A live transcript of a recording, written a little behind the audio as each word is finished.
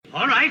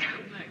All right,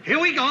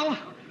 here we go.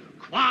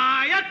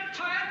 Quiet!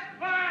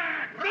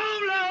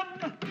 Roll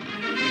 'em!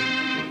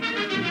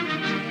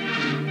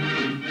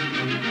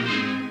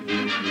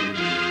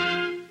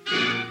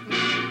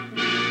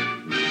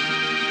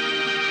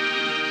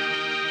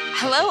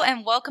 Hello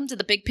and welcome to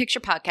the Big Picture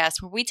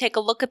Podcast, where we take a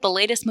look at the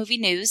latest movie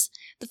news,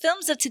 the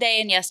films of today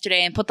and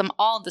yesterday, and put them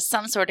all into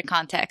some sort of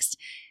context.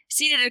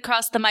 Seated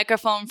across the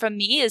microphone from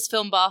me is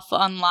Film Buff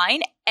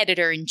Online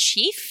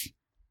Editor-in-Chief,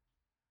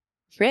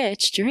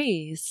 Rich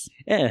Dries.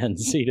 And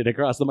seated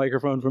across the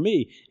microphone from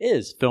me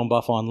is Film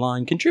Buff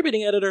Online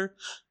Contributing Editor,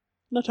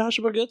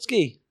 Natasha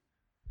Bogutsky.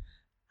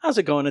 How's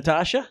it going,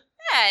 Natasha?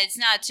 Yeah, it's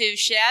not too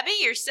shabby.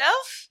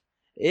 Yourself?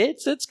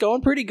 It's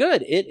going pretty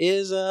good. It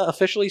is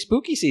officially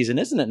spooky season,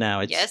 isn't it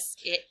now? Yes,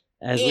 it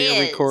as is. We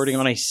are recording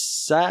on a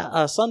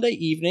Sunday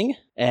evening,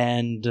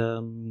 and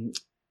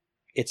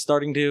it's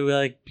starting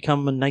to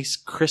become a nice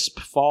crisp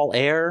fall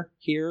air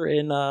here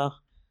in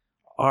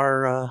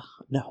our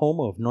home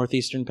of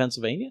northeastern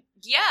Pennsylvania.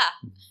 Yeah.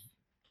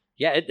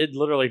 Yeah, it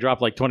literally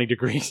dropped like 20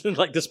 degrees in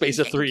like the space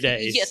of 3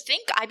 days. You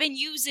think? I've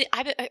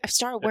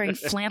started wearing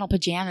flannel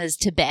pajamas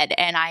to bed,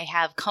 and I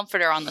have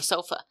comforter on the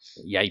sofa.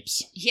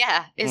 Yipes.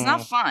 Yeah, it's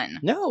not fun.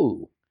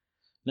 No,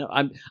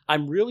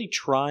 I'm really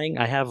trying.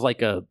 I have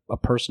like a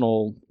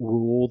personal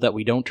rule that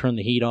we don't turn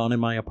the heat on in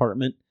my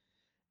apartment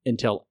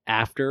until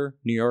after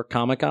New York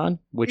Comic Con,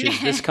 which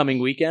is this coming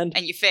weekend.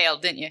 And you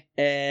failed, didn't you?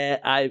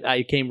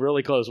 I came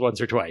really close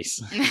once or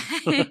twice.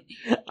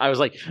 I was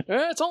like,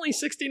 it's only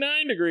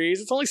 69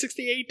 degrees. It's only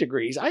 68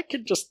 degrees. I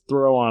could just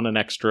throw on an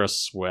extra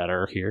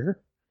sweater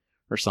here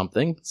or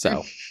something.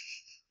 So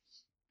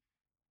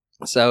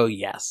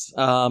yes.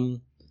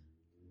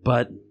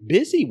 But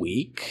busy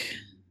week.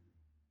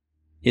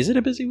 Is it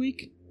a busy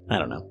week? I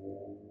don't know.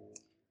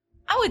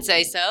 I would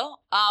say so.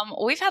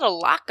 We've had a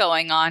lot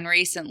going on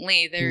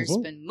recently. There's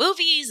been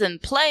movies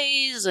and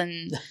plays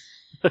and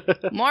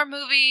more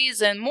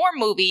movies and more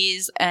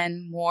movies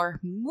and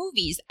more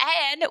movies.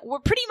 And we're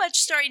pretty much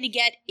starting to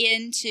get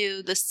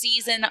into the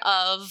season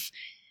of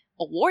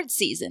award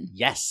season.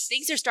 Yes.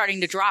 Things are starting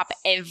to drop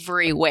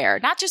everywhere.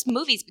 Not just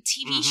movies, but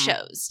TV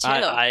shows, too.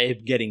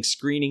 I'm getting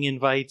screening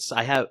invites.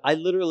 I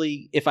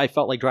literally, if I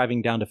felt like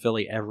driving down to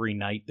Philly every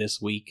night this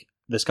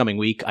coming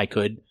week, I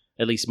could.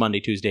 At least Monday,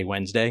 Tuesday,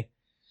 Wednesday.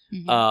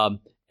 Mm-hmm.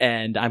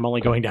 And I'm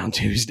only going down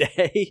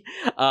Tuesday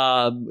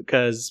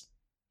because,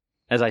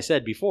 as I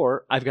said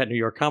before, I've got New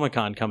York Comic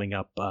Con coming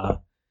up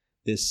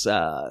this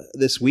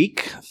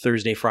week,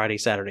 Thursday, Friday,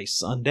 Saturday,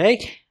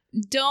 Sunday.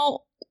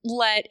 Don't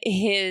let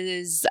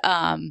his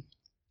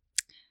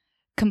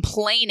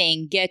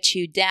complaining get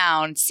you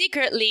down.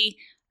 Secretly,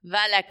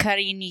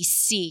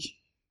 Valacarinisi.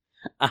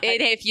 And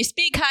if you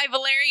speak High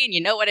Valerian,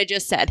 you know what I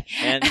just said.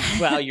 And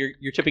well, you're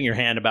tipping your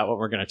hand about what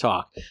we're going to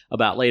talk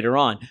about later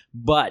on.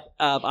 But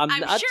I'm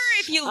sure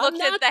if you looked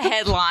at the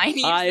headline,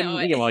 you know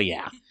it. Well,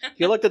 yeah. If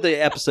you looked at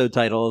the episode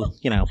title,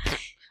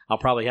 I'll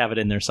probably have it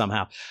in there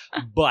somehow.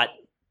 But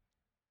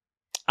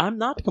I'm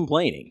not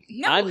complaining.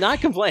 No. I'm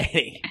not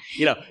complaining.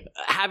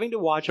 Having to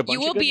watch a bunch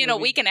of You will be in movies.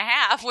 a week and a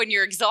half when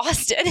you're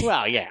exhausted.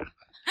 Well, yeah.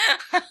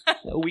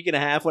 A week and a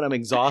half when I'm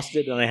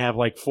exhausted and I have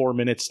like 4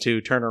 minutes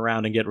to turn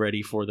around and get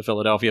ready for the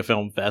Philadelphia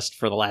Film Fest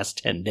for the last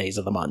 10 days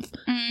of the month.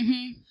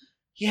 Mm-hmm.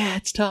 Yeah,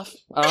 it's tough.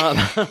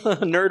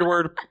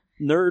 Nerd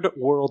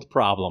world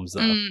problems, though.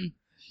 Mm.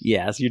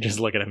 Yes, you're just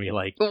looking at me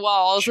like... While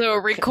also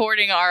sure.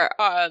 recording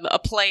a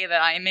play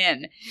that I'm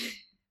in.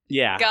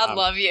 Yeah. God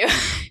love you.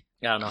 I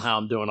don't know how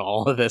I'm doing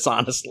all of this,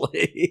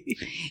 honestly.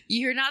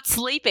 You're not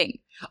sleeping.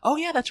 Oh,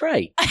 yeah, that's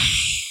right.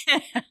 Yeah.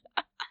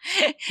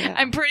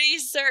 I'm pretty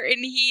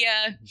certain he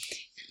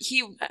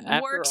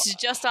works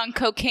just on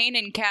cocaine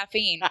and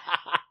caffeine.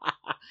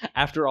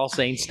 After All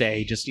Saints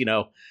Day, just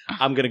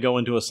I'm gonna go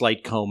into a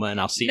slight coma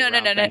and I'll see you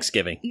around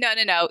Thanksgiving.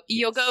 No.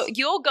 You'll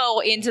go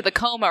into the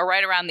coma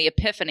right around the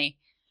Epiphany.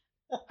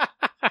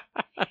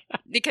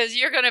 Because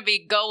you're gonna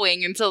be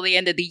going until the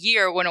end of the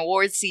year when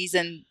awards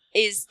season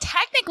is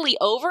technically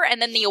over,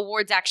 and then the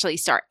awards actually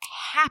start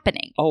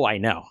happening. Oh, I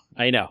know.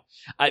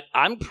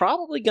 I'm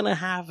probably gonna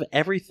have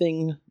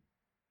everything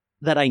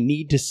that I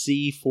need to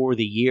see for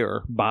the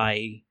year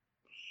by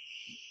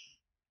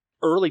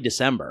early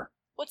December.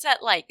 What's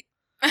that like?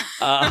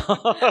 I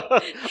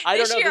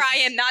don't know.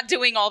 I am not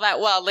doing all that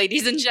well,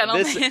 ladies and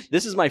gentlemen.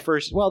 This is my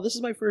first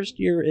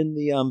year in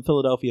the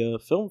Philadelphia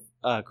Film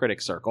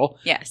Critics Circle.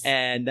 Yes.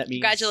 And that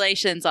means...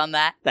 Congratulations on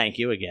that. Thank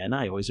you again.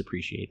 I always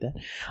appreciate that.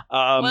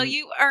 Well,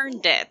 you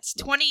earned it.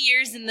 20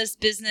 years in this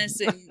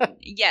business, and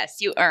yes,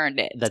 you earned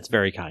it. That's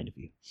very kind of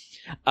you.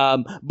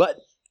 But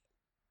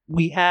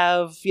we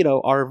have,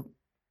 our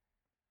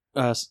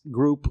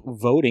group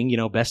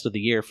voting, best of the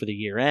year for the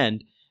year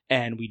end,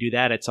 and we do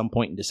that at some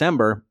point in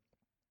December.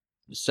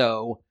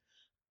 So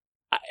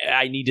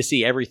I need to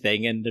see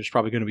everything, and there's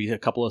probably going to be a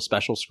couple of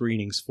special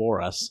screenings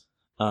for us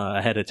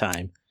ahead of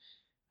time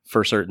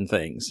for certain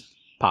things,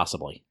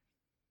 possibly.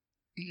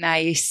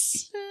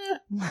 Nice.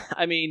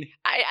 I mean,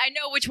 I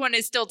know which one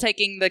is still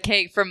taking the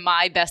cake from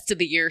my best of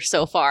the year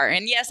so far.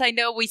 And yes, I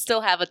know we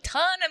still have a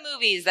ton of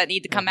movies that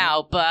need to come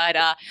out, but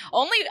I've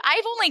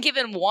only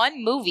given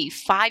one movie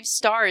 5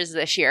 stars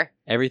this year.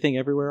 Everything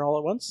Everywhere All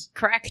at Once?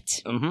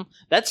 Correct. Mm-hmm.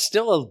 That's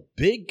still a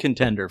big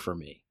contender for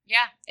me.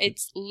 Yeah,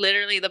 it's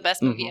literally the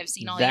best movie I've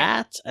seen all year.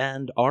 That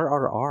and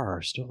RRR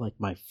are still like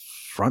my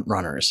front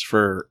runners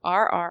for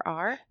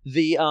RRR?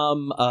 the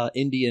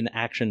Indian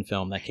action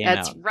film that came out.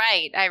 That's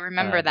right. I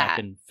remember back that.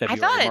 in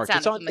February, I thought it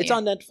March. sounded It's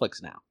on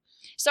Netflix now.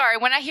 Sorry,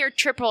 when I hear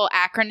triple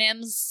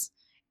acronyms,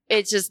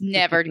 it just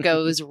never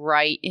goes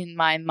right in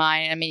my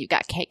mind. I mean, you've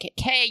got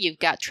KKK, you've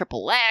got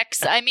Triple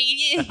X. I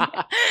mean,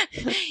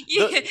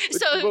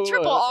 so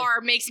Triple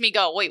R makes me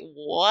go, wait,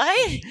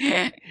 what?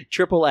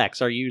 Triple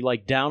X, are you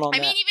like down on that?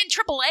 I mean, even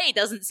Triple A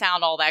doesn't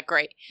sound all that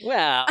great.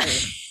 Well,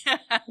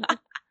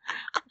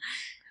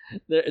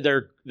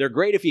 they're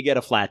great if you get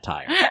a flat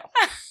tire.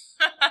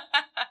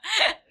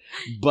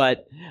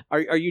 But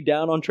are you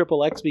down on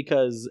Triple X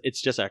because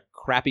it's just a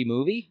crappy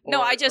movie?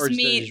 No, I just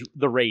mean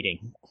the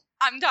rating.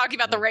 I'm talking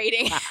about the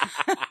rating.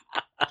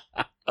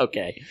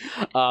 Okay.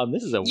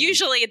 This is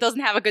Usually it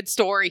doesn't have a good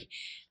story.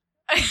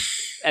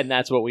 And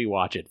that's what we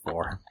watch it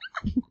for.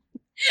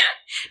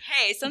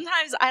 Hey,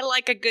 sometimes I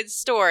like a good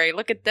story.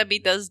 Look at Debbie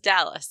Does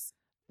Dallas.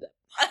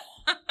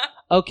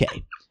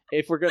 Okay.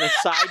 If we're going to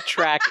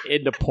sidetrack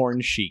into porn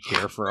chic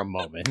here for a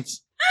moment.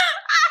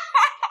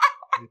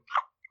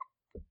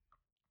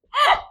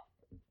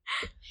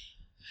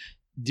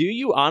 Do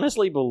you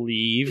honestly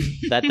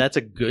believe that that's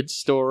a good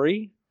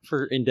story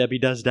for In Debbie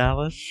Does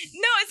Dallas?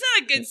 No, it's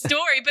not a good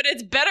story, but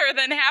it's better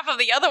than half of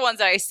the other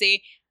ones I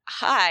see.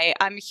 Hi,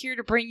 I'm here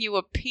to bring you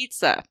a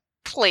pizza.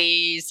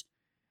 Please.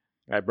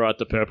 I brought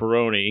the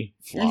pepperoni.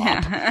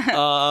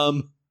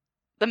 Flop.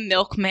 The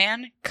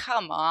milkman?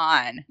 Come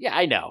on. Yeah,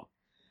 I know.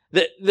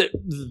 At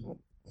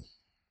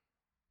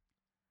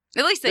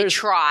least they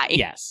try.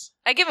 Yes.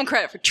 I give them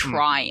credit for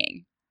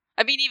trying.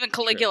 I mean, even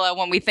Caligula,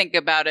 when we think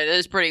about it,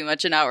 is pretty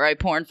much an outright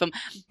porn film.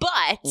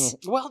 But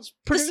well, it's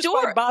produced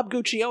by Bob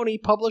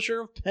Guccione,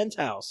 publisher of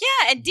Penthouse.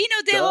 Yeah, and Dino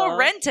De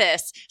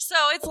Laurentiis. So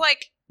it's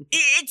like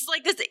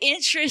this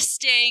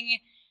interesting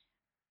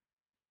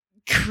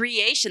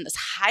creation, this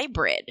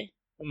hybrid.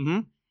 Mm-hmm.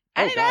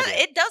 And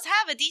it does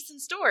have a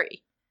decent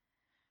story.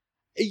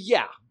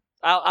 Yeah.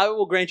 I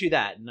will grant you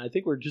that, and I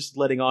think we're just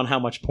letting on how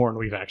much porn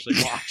we've actually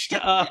watched.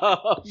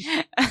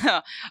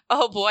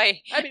 Oh boy,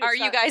 I mean, are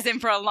you guys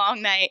in for a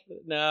long night?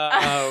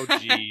 No,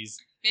 jeez.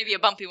 Maybe a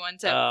bumpy one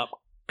too.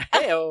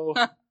 Hey-o.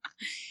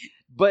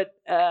 But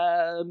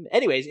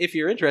anyways, if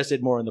you're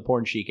interested more in the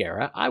porn chic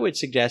era, I would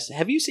suggest,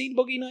 have you seen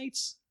Boogie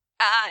Nights?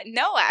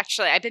 No,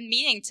 actually. I've been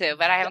meaning to,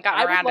 but I haven't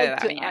gotten around to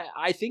that yet.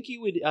 I think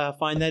you would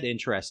find that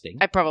interesting.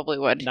 I probably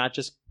would. Not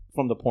just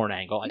from the porn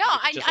angle.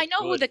 I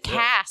know who the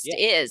cast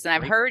is, and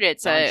I've heard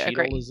it's a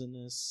great... was in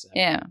this.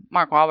 Yeah,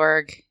 Mark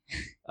Wahlberg.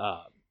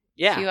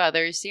 Yeah. A few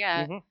others,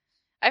 yeah. Mm-hmm.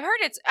 I've heard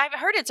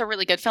it's a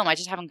really good film. I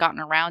just haven't gotten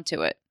around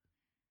to it.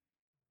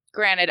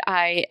 Granted,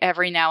 I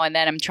every now and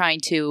then I'm trying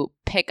to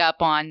pick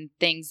up on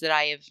things that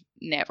I have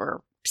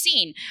never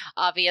seen.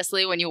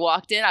 Obviously, when you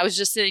walked in, I was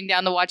just sitting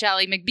down to watch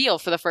Ally McBeal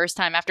for the first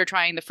time after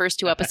trying the first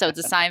 2 episodes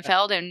of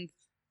Seinfeld and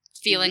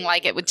feeling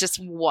like it would just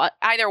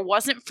either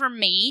wasn't for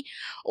me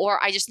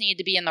or I just needed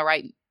to be in the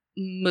right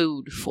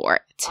mood for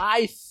it.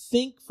 I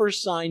think for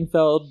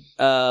Seinfeld,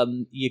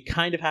 you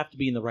kind of have to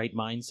be in the right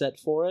mindset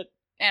for it.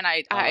 And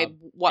I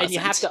wasn't. And you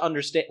have to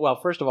understand, well,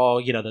 first of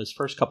all, those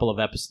first couple of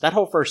episodes, that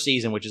whole first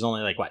season, which is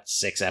only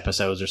 6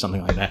 episodes or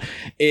something like that,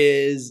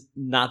 is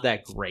not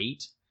that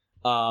great.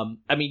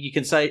 I mean, you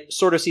can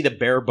sort of see the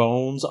bare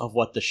bones of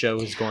what the show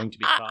is going to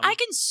become. I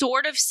can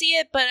sort of see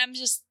it, but I'm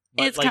just...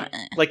 It's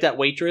like that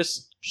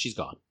waitress, she's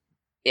gone.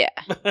 Yeah.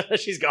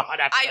 She's gone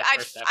after that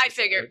first episode. I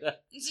figured.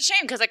 It's a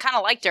shame because I kind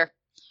of liked her.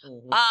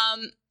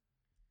 Mm-hmm.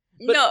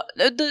 No,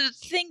 the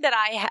thing that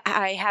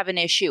I have an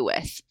issue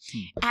with,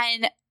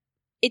 and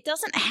it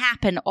doesn't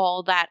happen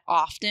all that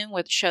often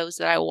with shows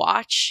that I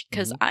watch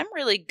because I'm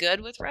really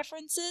good with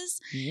references,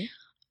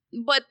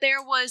 but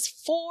there was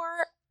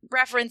 4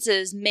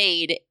 references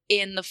made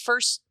in the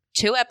first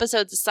 2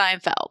 episodes of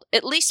Seinfeld,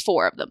 at least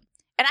 4 of them.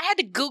 And I had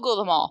to Google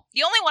them all.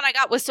 The only one I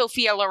got was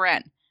Sophia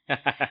Loren.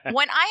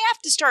 When I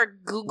have to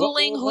start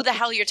Googling who the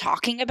hell you're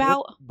talking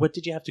about... What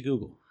did you have to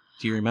Google?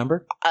 Do you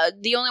remember?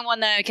 The only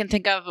one that I can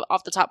think of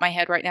off the top of my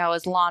head right now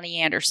is Lonnie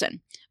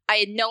Anderson. I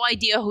had no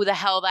idea who the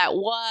hell that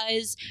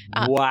was.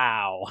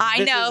 Wow. I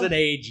know. This is an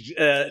age...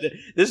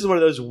 this is one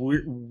of those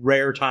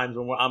rare times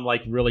when I'm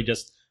really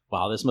just...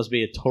 Wow, this must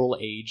be a total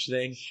age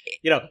thing.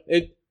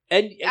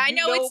 And I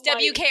know it's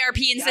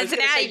WKRP in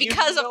Cincinnati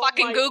because of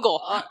fucking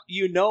Google.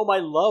 My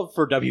love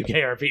for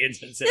WKRP in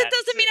Cincinnati. That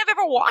doesn't mean I've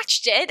ever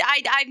watched it.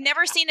 I've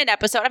never seen an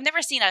episode. I've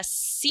never seen a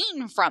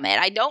scene from it.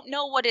 I don't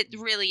know what it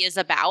really is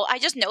about. I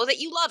just know that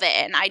you love it,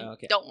 and I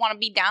don't want to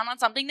be down on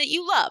something that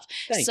you love.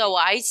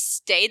 I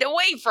stayed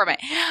away from it.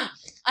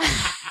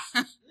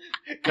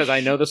 Because I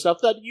know the stuff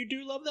that you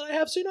do love that I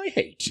have seen I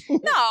hate.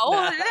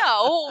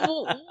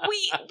 No.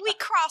 We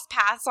cross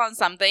paths on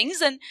some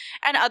things and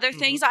other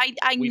things I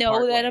We know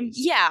part that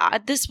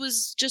ways. this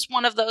was just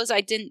one of those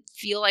I didn't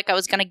feel like I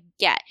was going to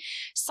get.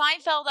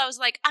 Seinfeld, I was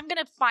like, I'm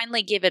going to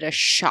finally give it a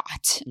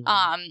shot.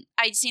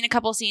 I'd seen a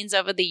couple scenes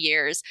over the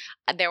years.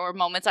 There were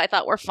moments I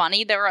thought were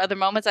funny. There were other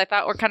moments I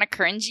thought were kind of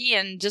cringy,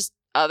 and just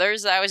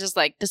others I was just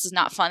like, this is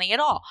not funny at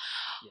all.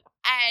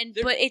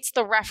 But it's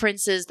the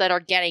references that are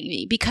getting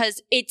me,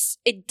 because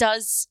it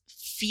does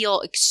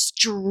feel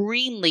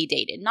extremely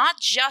dated, not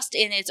just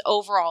in its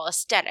overall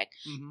aesthetic,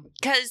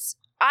 because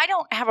I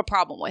don't have a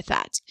problem with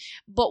that.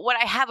 But what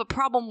I have a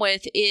problem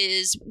with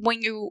is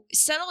when you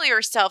settle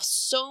yourself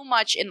so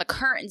much in the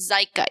current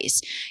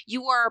zeitgeist,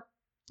 you are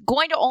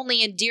going to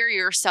only endear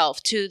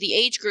yourself to the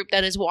age group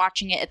that is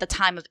watching it at the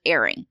time of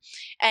airing.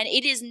 And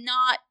it is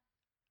not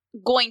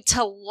going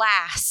to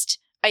last,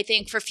 I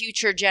think, for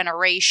future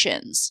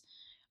generations.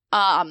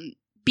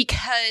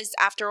 Because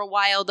after a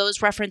while,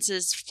 those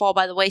references fall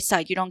by the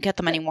wayside. You don't get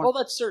them anymore. Well,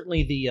 that's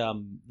certainly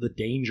the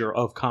danger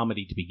of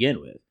comedy to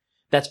begin with.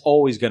 That's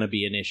always going to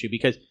be an issue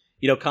because,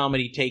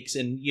 comedy takes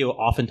and,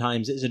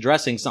 oftentimes is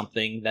addressing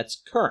something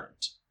that's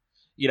current.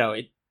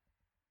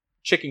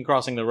 Chicken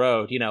crossing the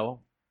road,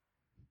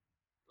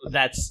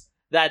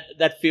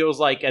 that feels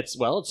like at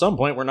some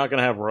point we're not going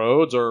to have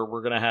roads or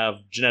we're going to have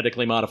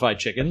genetically modified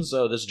chickens,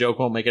 so this joke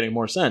won't make any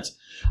more sense.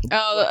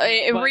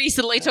 It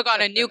recently took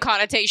on a new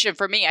connotation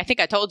for me. I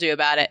think I told you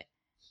about it.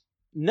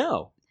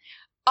 No.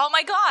 Oh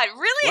my God,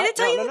 really? What? I didn't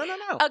tell you?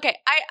 No. Okay,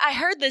 I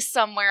heard this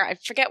somewhere. I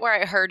forget where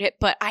I heard it,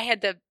 but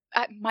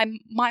my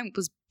mind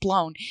was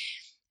blown.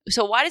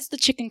 So why does the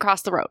chicken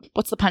cross the road?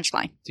 What's the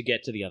punchline? To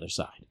get to the other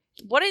side.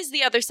 What is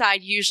the other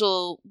side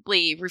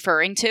usually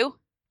referring to?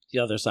 The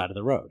other side of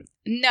the road.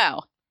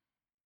 No.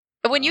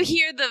 When you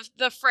hear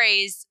the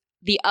phrase,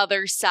 the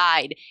other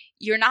side,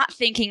 you're not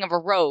thinking of a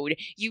road.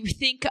 You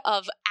think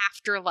of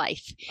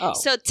afterlife. Oh.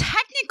 So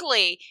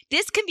technically,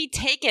 this can be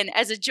taken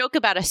as a joke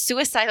about a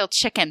suicidal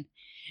chicken.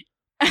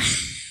 And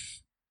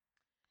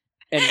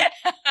which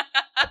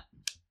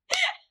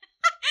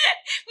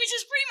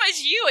is pretty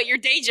much you at your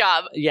day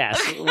job. yes.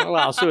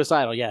 Well,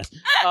 suicidal, yes.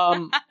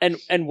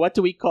 And what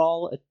do we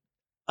call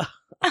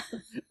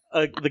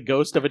the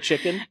ghost of a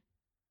chicken?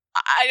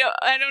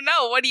 I don't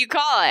know. What do you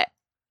call it?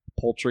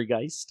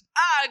 Poultrygeist.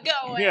 Go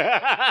away.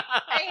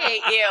 I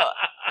hate you.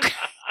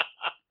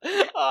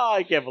 Oh,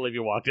 I can't believe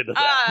you walked into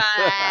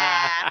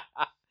that.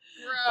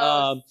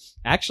 Gross.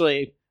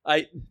 Actually,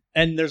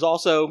 and there's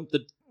also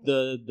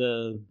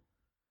the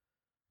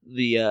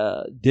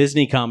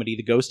Disney comedy,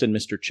 The Ghost and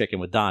Mr. Chicken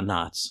with Don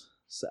Knotts.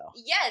 So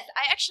Yes,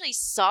 I actually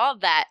saw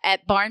that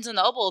at Barnes &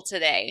 Noble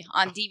today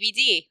on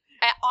DVD.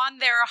 On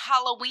their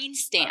Halloween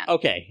stand.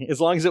 Okay, as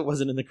long as it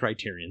wasn't in the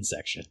Criterion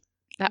section.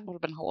 That would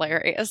have been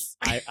hilarious.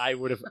 I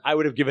would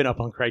have given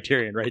up on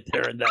Criterion right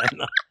there and then.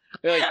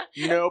 They're like,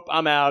 nope,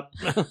 I'm out.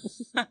 No,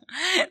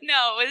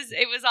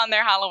 it was on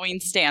their Halloween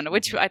stand,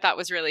 which I thought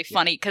was really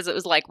funny because it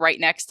was like right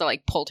next to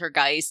like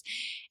Poltergeist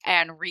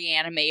and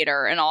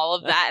Reanimator and all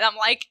of that. And I'm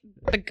like,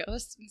 the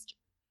ghost.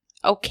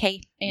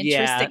 Okay, interesting.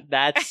 Yeah,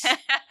 that's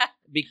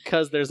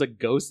because there's a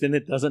ghost in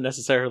it doesn't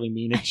necessarily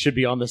mean it should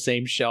be on the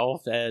same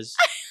shelf as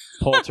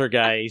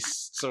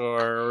Poltergeist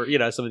or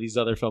some of these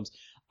other films.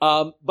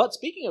 But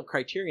speaking of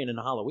Criterion and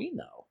Halloween,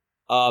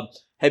 though,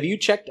 have you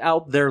checked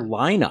out their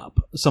lineup?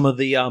 Some of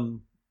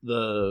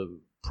the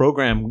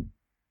program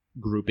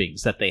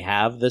groupings that they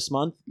have this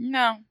month.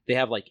 No, they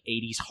have like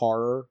 80s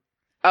horror.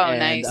 Oh, and,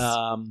 nice.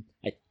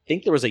 I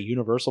think there was a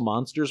Universal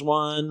Monsters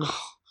one.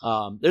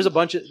 There's a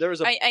bunch of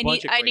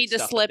I need to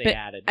slip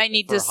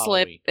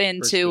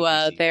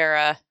into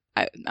their.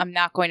 I'm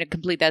not going to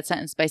complete that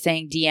sentence by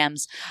saying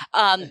DMs,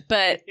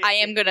 but I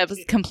am going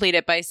to complete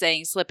it by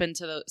saying slip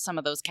into some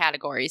of those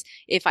categories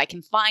if I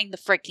can find the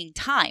freaking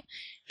time.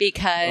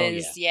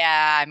 Because,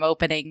 I'm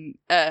opening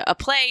a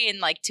play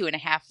in like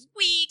 2.5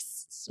 weeks.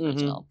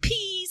 Little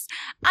peace.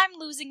 I'm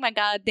losing my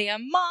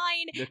goddamn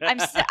mind.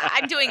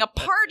 I'm doing a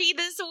party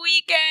this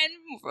weekend,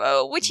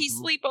 witchy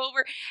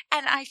sleepover,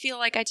 and I feel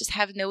like I just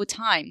have no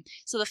time.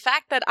 So the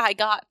fact that I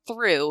got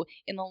through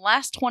in the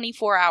last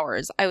 24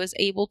 hours, I was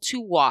able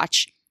to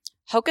watch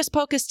Hocus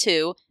Pocus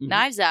 2,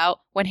 Knives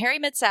Out, When Harry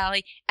Met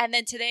Sally, and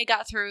then today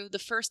got through the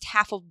first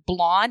half of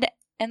Blonde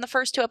and the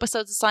first 2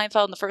 episodes of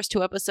Seinfeld and the first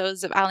 2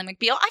 episodes of Ally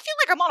McBeal. I feel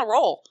like I'm on a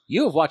roll.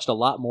 You have watched a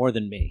lot more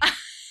than me.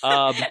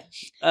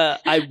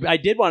 I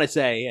did want to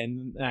say,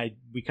 and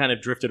we kind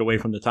of drifted away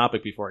from the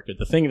topic before I could.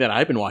 The thing that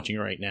I've been watching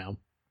right now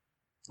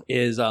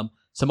is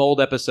some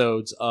old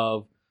episodes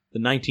of the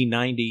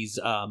 1990s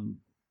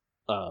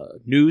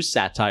news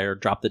satire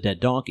 "Drop the Dead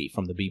Donkey"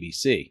 from the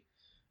BBC,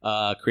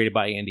 created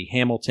by Andy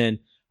Hamilton.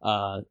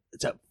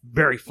 It's a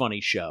very funny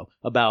show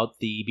about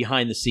the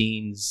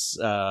behind-the-scenes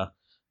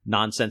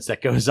nonsense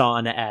that goes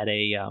on at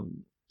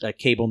a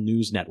cable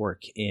news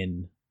network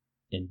in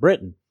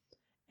Britain.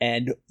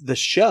 And the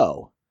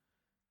show,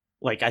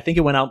 like, I think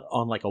it went out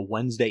on like a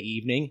Wednesday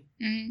evening.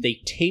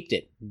 They taped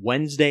it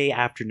Wednesday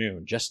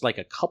afternoon, just like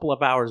a couple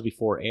of hours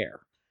before air.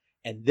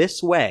 And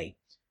this way,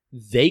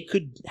 they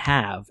could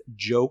have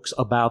jokes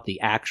about the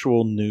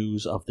actual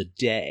news of the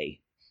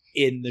day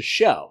in the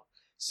show.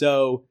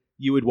 So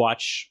you would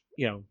watch,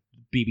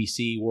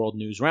 BBC World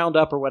News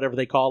Roundup or whatever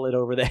they call it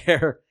over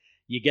there.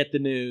 You get the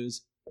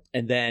news,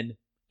 and then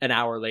an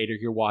hour later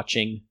you're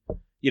watching,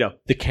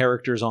 the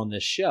characters on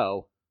this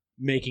show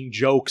making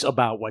jokes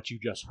about what you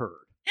just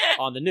heard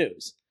on the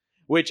news,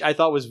 which I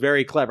thought was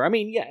very clever. I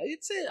mean, yeah,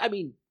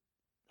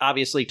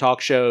 obviously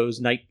talk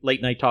shows,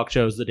 late night talk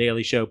shows, The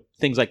Daily Show,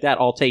 things like that,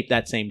 all taped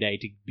that same day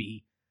to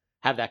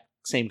have that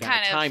same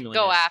kind of timeliness.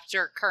 Go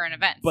after current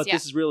events. But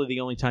this is really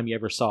the only time you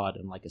ever saw it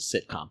in like a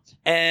sitcom.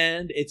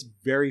 And it's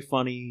very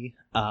funny.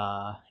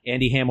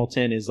 Andy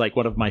Hamilton is like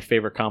one of my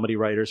favorite comedy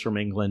writers from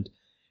England.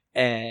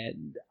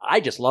 And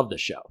I just love the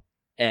show.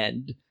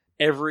 And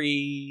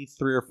every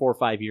 3 or 4 or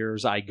 5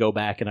 years, I go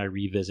back and I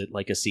revisit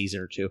like a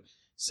season or two.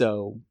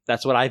 So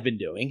that's what I've been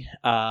doing.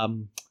 I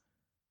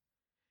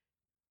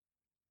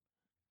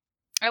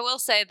will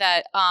say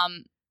that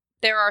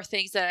there are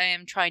things that I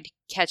am trying to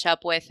catch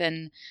up with,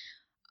 and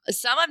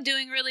some I'm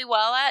doing really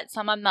well at,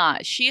 some I'm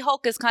not.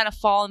 She-Hulk has kind of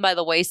fallen by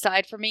the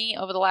wayside for me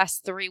over the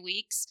last 3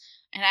 weeks.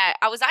 And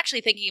I was actually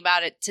thinking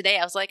about it today.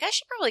 I was like, I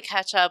should probably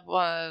catch up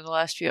on the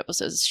last few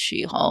episodes of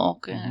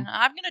She-Hulk. Mm-hmm. And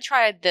I'm going to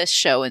try this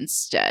show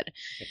instead.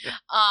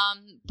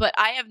 But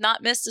I have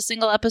not missed a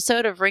single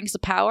episode of Rings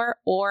of Power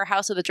or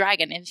House of the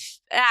Dragon. In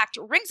fact,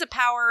 Rings of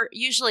Power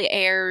usually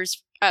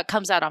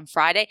comes out on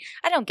Friday.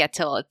 I don't get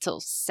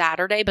till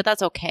Saturday, but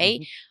that's okay.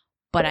 Mm-hmm.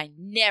 But I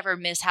never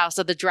miss House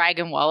of the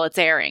Dragon while it's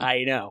airing.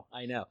 I know.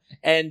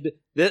 And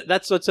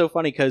that's what's so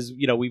funny because,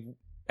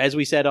 as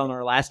we said on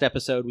our last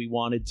episode, we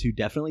wanted to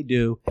definitely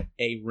do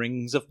a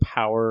Rings of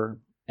Power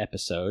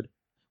episode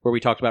where we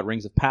talked about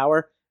Rings of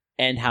Power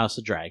and House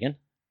of Dragon.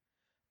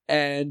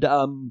 And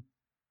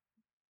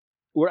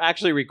we're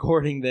actually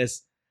recording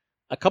this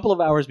a couple of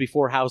hours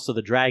before House of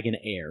the Dragon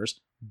airs.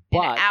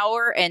 But an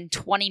hour and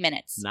 20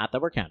 minutes. Not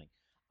that we're counting.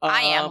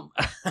 I am.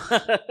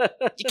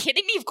 You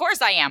kidding me? Of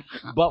course I am.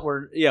 But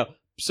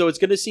so it's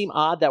going to seem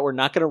odd that we're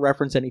not going to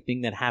reference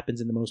anything that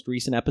happens in the most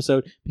recent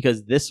episode,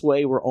 because this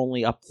way we're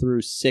only up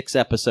through 6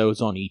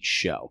 episodes on each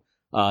show.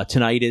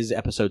 Tonight is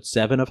episode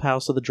 7 of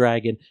House of the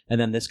Dragon,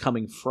 and then this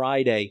coming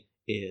Friday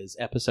is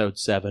episode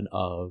 7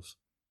 of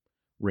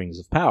Rings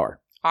of Power.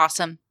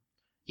 Awesome.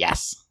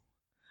 Yes.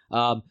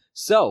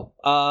 So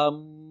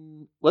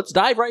let's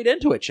dive right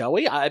into it, shall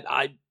we?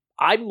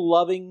 I'm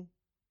loving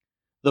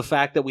the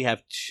fact that we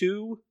have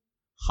 2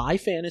 high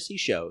fantasy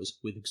shows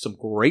with some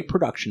great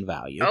production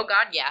value. Oh,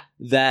 God, yeah.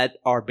 That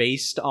are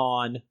based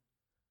on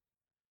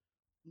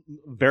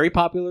very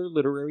popular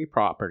literary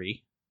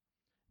property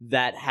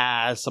that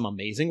has some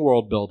amazing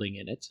world building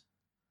in it,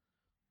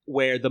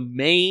 where the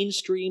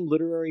mainstream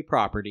literary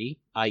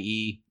property,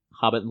 i.e.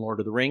 Hobbit and Lord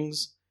of the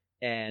Rings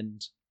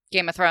and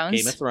Game of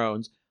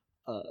Thrones,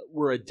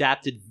 were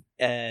adapted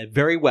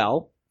very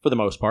well for the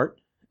most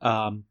part.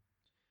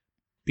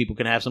 People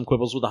can have some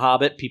quibbles with The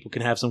Hobbit. People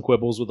can have some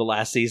quibbles with the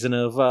last season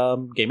of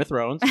Game of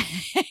Thrones.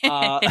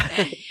 But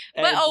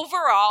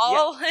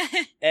overall...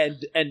 Yeah.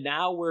 And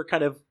now we're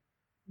kind of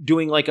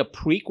doing like a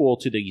prequel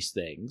to these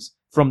things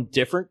from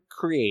different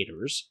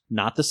creators,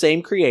 not the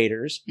same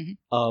creators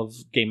of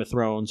Game of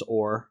Thrones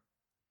or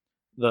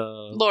the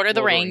Lord of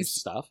the Rings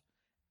stuff.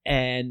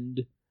 And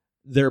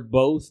they're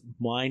both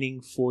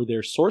mining for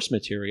their source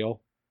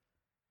material.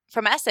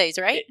 From essays,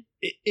 right?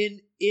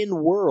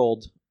 In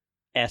world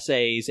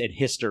essays and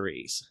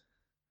histories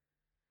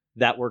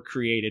that were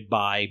created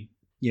by,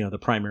 the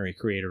primary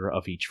creator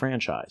of each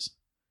franchise.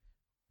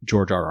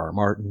 George R.R.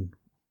 Martin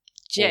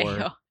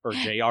or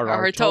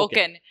J.R.R.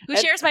 Tolkien. Who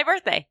shares my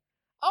birthday.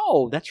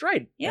 Oh, that's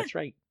right. Yeah. That's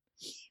right.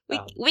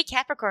 We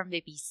Capricorn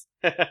babies.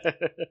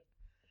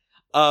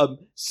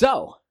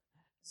 So.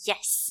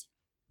 Yes.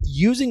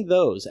 Using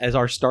those as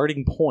our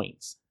starting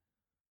points,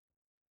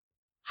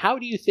 how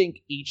do you think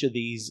each of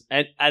these,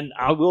 and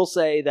I will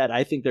say that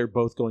I think they're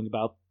both going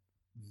about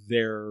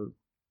their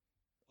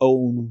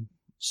own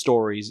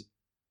stories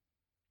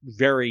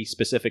very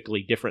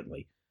specifically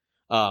differently.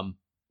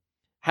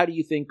 How do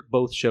you think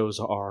both shows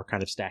are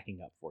kind of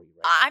stacking up for you?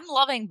 I'm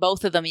loving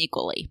both of them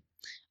equally.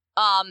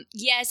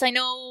 Yes, I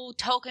know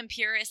Tolkien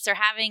purists are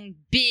having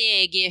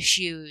big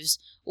issues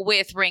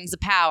with Rings of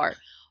Power.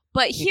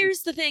 But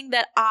here's the thing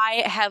that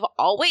I have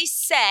always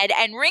said,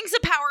 and Rings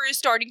of Power is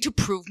starting to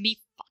prove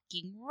me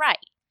fucking right.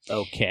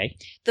 Okay.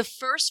 The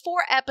first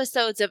 4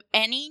 episodes of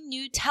any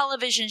new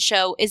television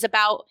show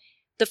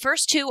the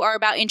first 2 are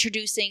about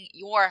introducing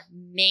your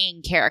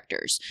main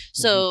characters.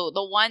 So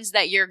the ones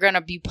that you're going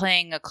to be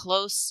playing a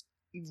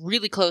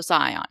really close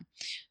eye on.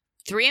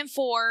 3 and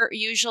 4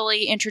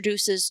 usually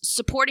introduces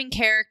supporting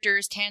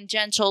characters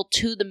tangential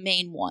to the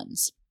main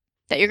ones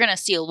that you're going to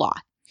see a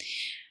lot.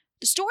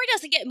 The story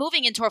doesn't get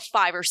moving until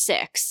 5 or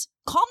 6.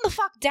 Calm the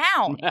fuck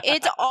down.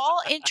 It's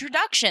all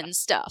introduction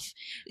stuff.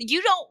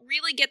 You don't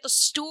really get the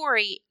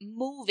story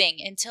moving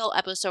until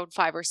episode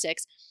 5 or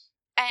 6.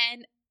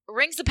 And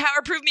Rings of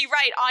Power proved me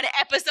right on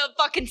episode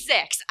fucking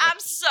 6. I'm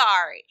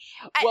sorry.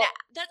 Well-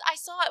 I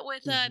saw it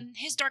with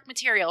His Dark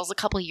Materials a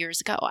couple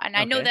years ago, and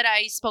I know that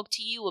I spoke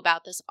to you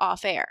about this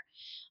off air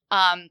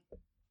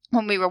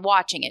when we were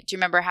watching it. Do you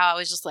remember how I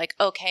was just like,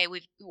 okay,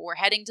 we're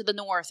heading to the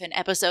north in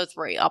episode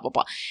 3, blah, blah,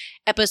 blah.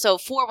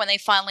 Episode 4, when they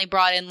finally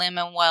brought in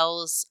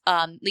Lin-Manuel's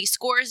Lee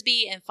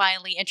Scoresby and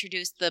finally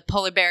introduced the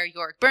polar bear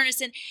Yorick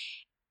Bernison,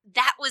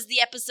 that was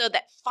the episode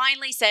that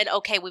finally said,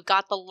 okay, we've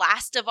got the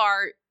last of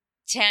our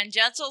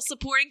tangential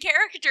supporting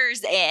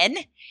characters in.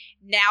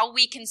 Now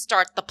we can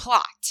start the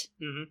plot.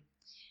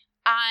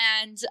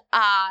 And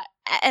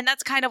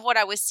that's kind of what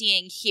I was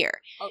seeing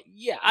here.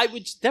 Yeah, I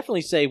would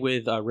definitely say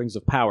with Rings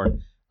of Power,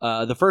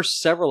 the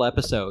first several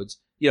episodes,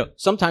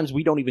 sometimes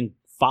we don't even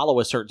follow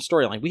a certain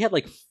storyline. We had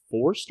like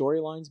 4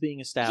 storylines being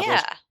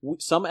established. Yeah.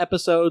 Some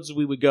episodes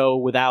we would go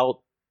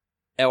without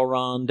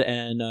Elrond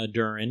and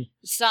Durin.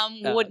 Some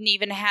wouldn't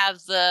even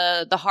have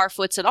the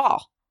Harfoots at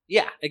all.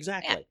 Yeah,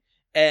 exactly.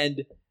 Yeah.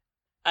 And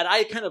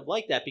I kind of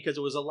like that because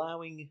it was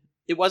allowing.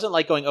 It wasn't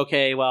like going,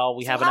 okay, well,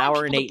 we have an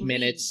hour and 8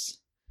 minutes.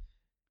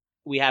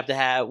 We have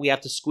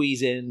to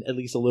squeeze in at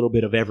least a little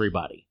bit of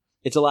everybody.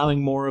 It's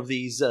allowing more of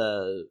these,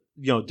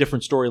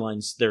 different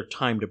storylines their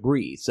time to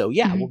breathe. So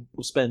yeah, we'll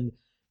spend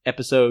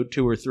episode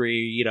 2 or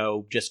 3,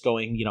 just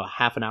going,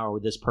 half an hour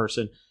with this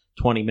person,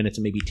 20 minutes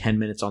and maybe 10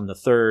 minutes on the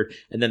third,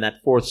 and then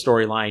that 4th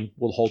storyline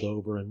we'll hold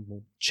over and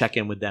we'll check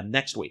in with them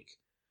next week.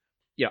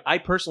 I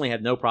personally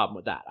have no problem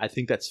with that. I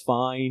think that's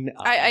fine.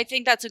 I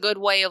think that's a good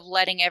way of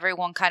letting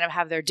everyone kind of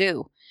have their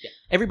due. Yeah.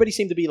 Everybody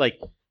seemed to be like,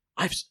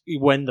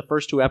 when the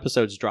first 2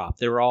 episodes dropped,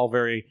 they were all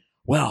very,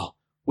 well,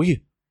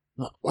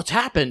 what's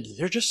happened?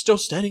 They're just still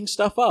setting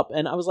stuff up.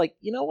 And I was like,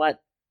 you know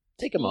what?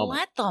 Take a moment.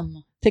 Let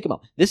them. Take a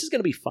moment. This is going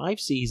to be 5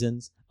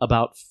 seasons,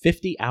 about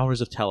 50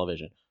 hours of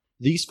television.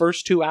 These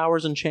first 2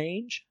 hours and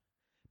change,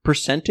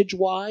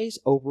 percentage-wise,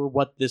 over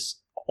what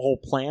this whole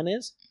plan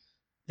is,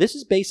 this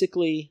is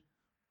basically,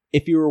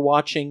 if you were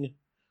watching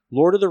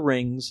Lord of the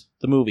Rings,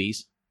 the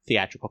movies,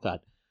 theatrical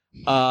cut,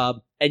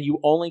 and you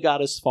only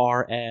got as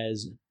far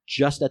as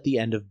just at the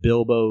end of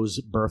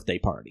Bilbo's birthday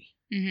party.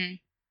 Mm-hmm.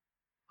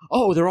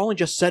 Oh, they're only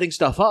just setting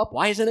stuff up.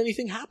 Why hasn't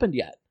anything happened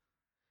yet?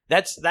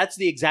 That's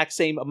the exact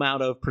same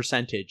amount of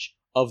percentage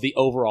of the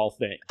overall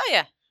thing. Oh,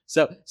 yeah.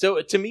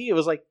 So to me, it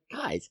was like,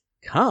 guys,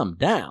 calm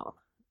down.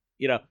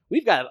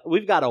 We've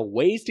got a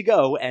ways to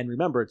go, and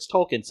remember, it's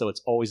Tolkien, so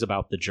it's always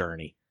about the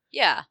journey.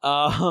 Yeah.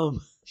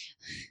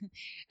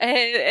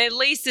 At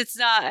least it's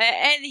not,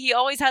 and he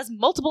always has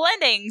multiple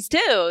endings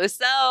too.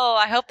 So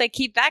I hope they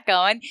keep that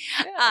going.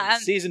 Yeah,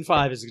 season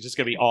 5 is just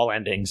going to be all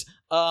endings.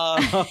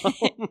 But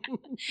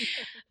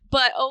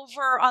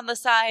over on the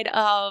side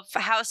of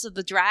House of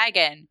the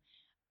Dragon,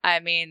 I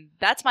mean,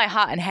 that's my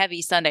hot and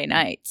heavy Sunday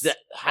nights. The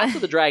House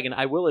of the Dragon,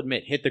 I will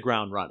admit, hit the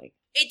ground running.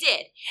 It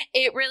did.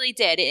 It really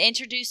did. It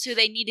introduced who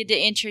they needed to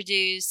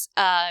introduce.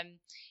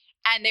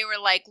 And they were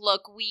like,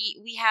 look,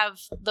 we have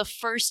the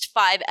first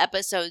 5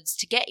 episodes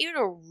to get you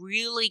to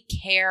really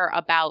care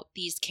about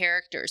these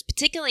characters,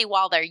 particularly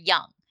while they're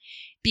young.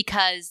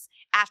 Because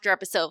after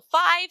episode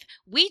 5,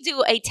 we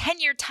do a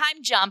 10-year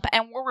time jump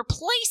and we're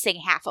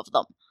replacing half of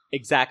them.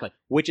 Exactly.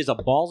 Which is a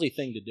ballsy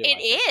thing to do.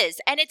 It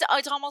is. And it's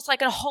almost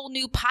like a whole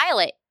new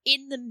pilot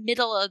in the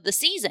middle of the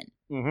season.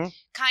 Mm-hmm.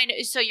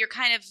 So you're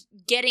kind of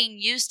getting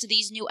used to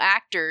these new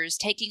actors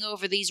taking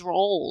over these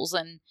roles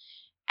and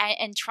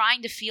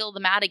trying to feel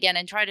them out again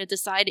and try to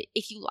decide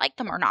if you like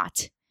them or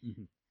not.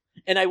 Mm-hmm.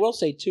 And I will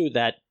say, too,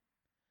 that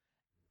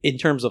in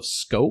terms of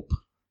scope,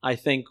 I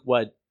think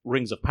what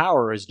Rings of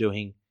Power is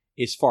doing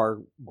is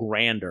far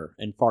grander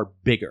and far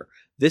bigger.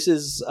 This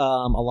is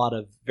a lot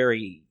of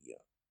very,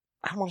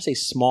 I don't want to say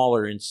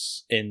smaller in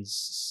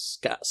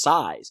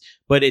size,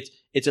 but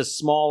it's a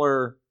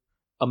smaller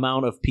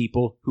amount of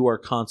people who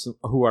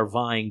are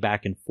vying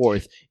back and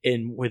forth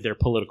with their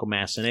political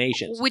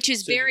machinations. Which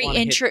is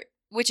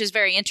Which is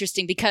very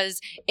interesting because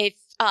if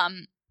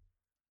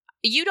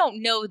you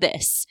don't know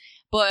this,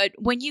 but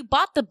when you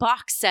bought the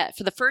box set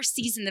for the first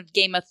season of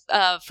Game of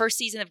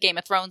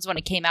Thrones when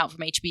it came out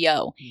from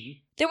HBO, mm-hmm.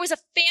 there was a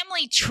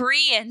family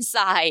tree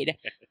inside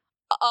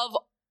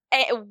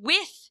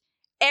with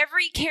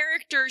every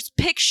character's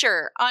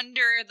picture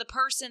under the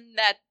person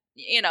that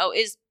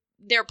is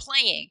they're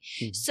playing.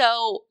 Mm-hmm.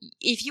 So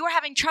if you were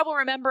having trouble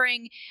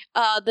remembering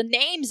the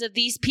names of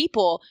these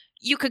people,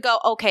 you could go,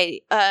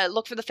 okay,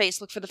 look for the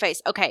face.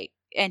 Okay,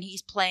 and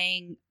he's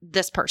playing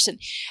this person.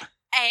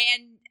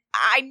 And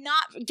I'm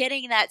not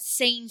getting that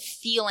same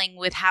feeling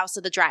with House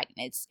of the Dragon.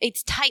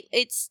 It's tight.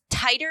 It's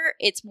tighter.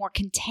 It's more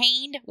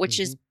contained, which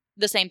mm-hmm. is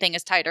the same thing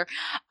as tighter.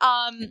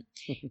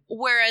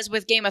 Whereas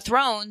with Game of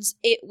Thrones,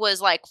 it was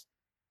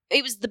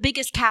the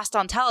biggest cast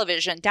on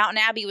television. Downton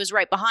Abbey was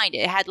right behind it.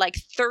 It had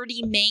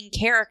 30 main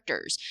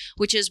characters,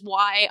 which is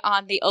why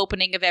on the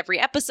opening of every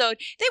episode,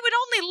 they would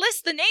only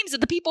list the names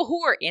of the people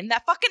who were in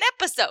that fucking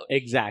episode.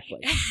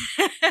 Exactly.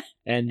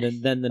 And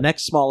then the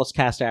next smallest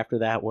cast after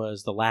that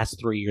was the last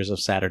 3 years of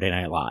Saturday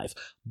Night Live.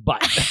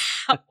 But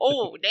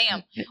oh,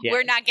 damn. Yeah.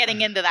 We're not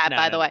getting into that,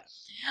 by the way.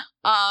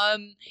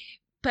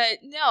 But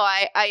no,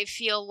 I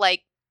feel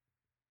like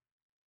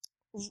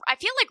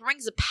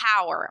Rings of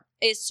Power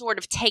is sort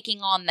of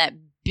taking on that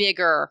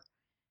bigger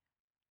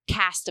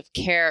cast of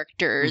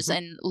characters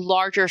and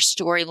larger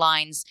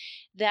storylines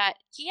that,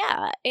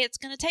 yeah, it's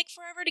going to take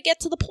forever to get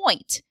to the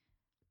point.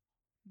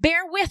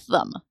 Bear with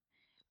them.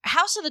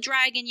 House of the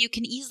Dragon, you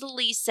can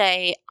easily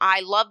say,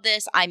 I love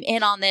this, I'm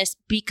in on this,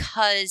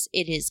 because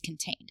it is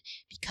contained,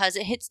 because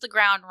it hits the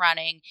ground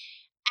running,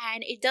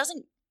 and it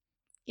doesn't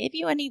give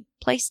you any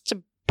place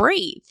to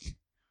breathe.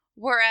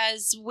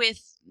 Whereas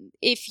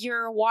if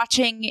you're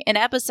watching an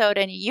episode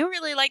and you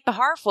really like the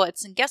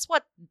Harfoots, and guess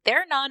what?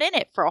 They're not in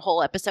it for a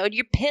whole episode.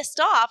 You're pissed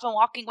off and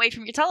walking away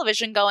from your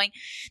television going,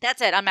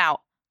 that's it, I'm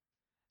out.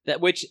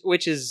 That which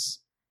is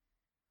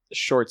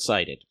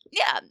short-sighted.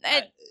 Yeah.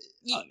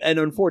 And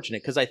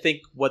unfortunate, because I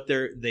think what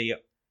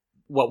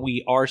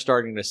we are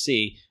starting to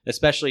see,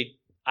 especially,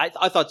 I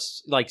thought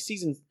like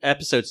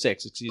episode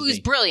 6, it was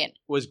brilliant.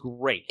 Was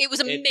great. It was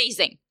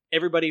amazing.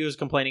 Everybody was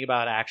complaining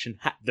about action.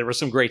 There were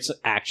some great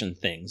action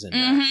things in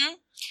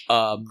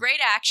there.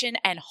 Great action,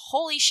 and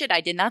holy shit, I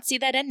did not see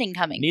that ending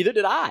coming. Neither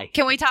did I.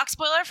 Can we talk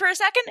spoiler for a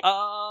second?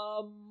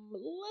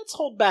 Let's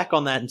hold back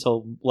on that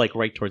until like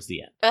right towards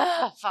the end.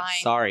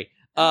 Fine. Sorry.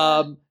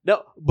 No,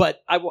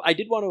 but I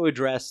did want to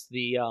address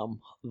the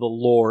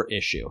lore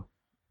issue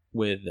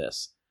with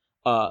this.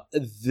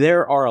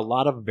 There are a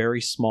lot of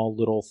very small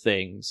little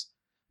things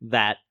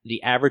that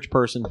the average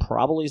person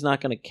probably is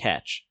not going to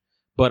catch,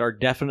 but are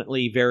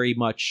definitely very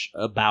much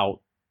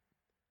about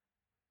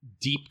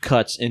deep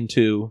cuts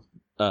into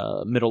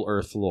Middle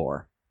Earth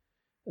lore.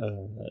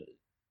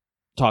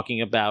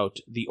 Talking about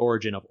the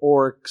origin of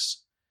orcs,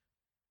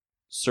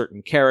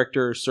 certain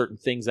characters, certain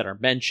things that are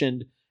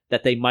mentioned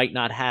that they might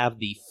not have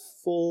the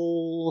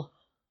full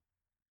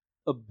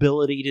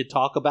ability to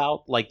talk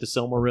about, like the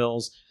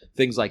Silmarils,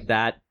 things like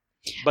that.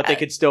 But they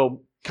could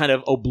still kind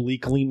of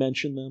obliquely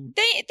mention them.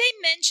 They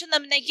mention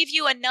them, and they give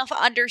you enough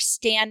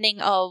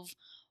understanding of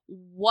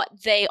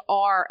what they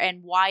are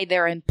and why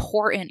they're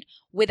important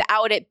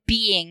without it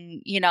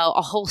being,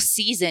 a whole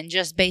season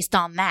just based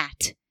on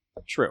that.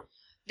 True.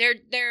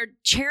 They're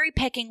cherry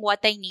picking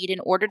what they need in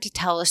order to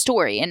tell a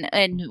story.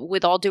 And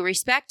with all due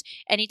respect,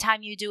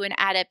 anytime you do an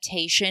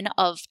adaptation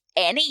of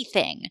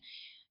anything,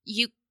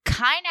 you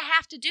kind of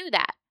have to do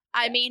that.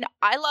 I mean,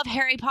 I love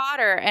Harry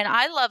Potter, and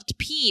I loved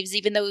Peeves,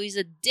 even though he's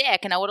a dick,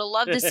 and I would have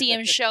loved to see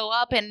him show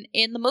up in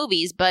the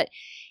movies, but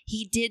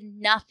he did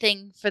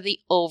nothing for the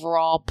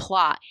overall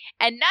plot.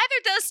 And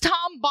neither does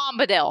Tom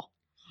Bombadil.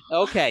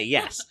 Okay,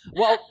 yes.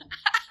 Well,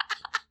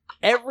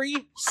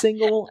 every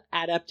single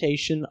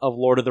adaptation of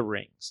Lord of the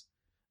Rings,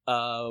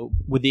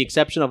 with the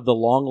exception of the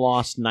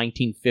long-lost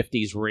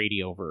 1950s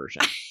radio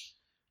version,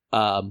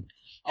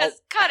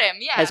 has cut him,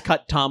 yeah. Has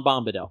cut Tom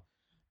Bombadil.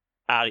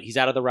 He's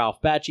out of the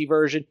Ralph Bakshi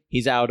version.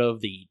 He's out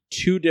of the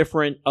 2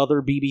 different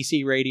other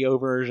BBC radio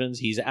versions.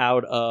 He's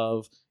out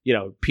of,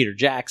 Peter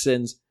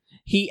Jackson's.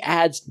 He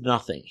adds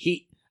nothing.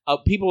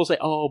 People will say,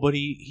 "Oh, but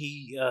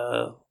he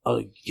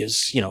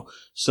gives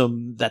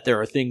some that there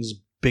are things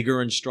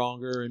bigger and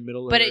stronger in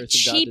Middle Earth." But it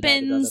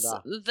cheapens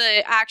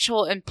the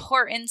actual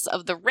importance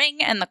of the ring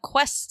and the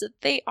quest that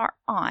they are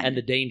on, and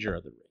the danger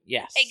of the ring.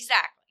 Yes,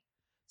 exactly.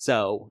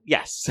 So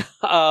yes,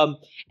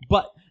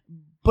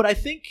 but I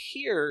think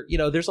here,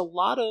 there's a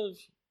lot of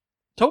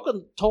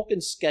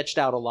Tolkien sketched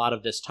out a lot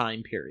of this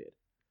time period,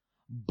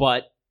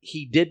 but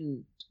he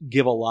didn't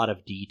give a lot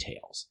of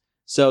details.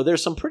 So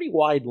there's some pretty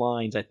wide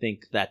lines, I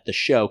think, that the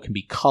show can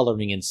be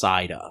coloring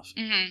inside of.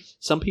 Mm-hmm.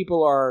 Some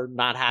people are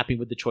not happy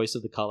with the choice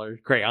of the color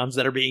crayons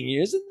that are being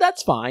used, and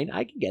that's fine.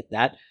 I can get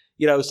that.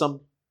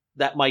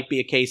 That might be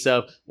a case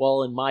of,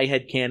 well, in my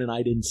headcanon,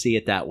 I didn't see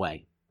it that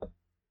way.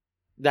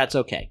 That's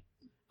okay.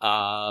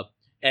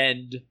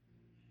 And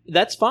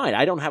that's fine.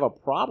 I don't have a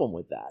problem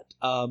with that.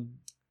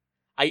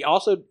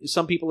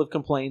 Some people have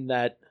complained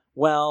that,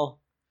 well,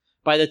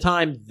 by the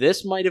time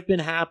this might have been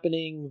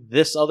happening,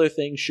 this other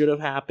thing should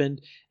have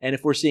happened. And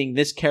if we're seeing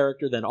this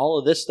character, then all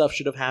of this stuff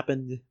should have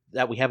happened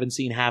that we haven't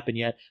seen happen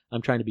yet.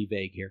 I'm trying to be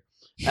vague here.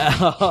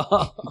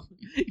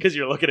 Because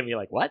you're looking at me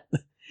like, what?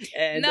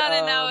 And,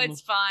 no, it's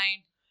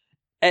fine.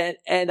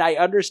 And I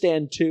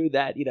understand, too,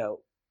 that,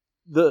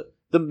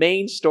 the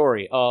main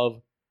story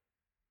of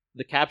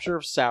the capture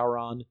of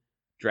Sauron,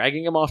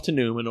 dragging him off to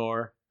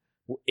Numenor,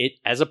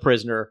 as a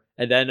prisoner,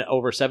 and then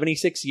over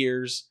 76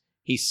 years,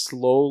 he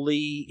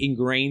slowly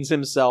ingrains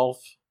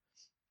himself,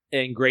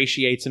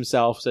 ingratiates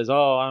himself, says,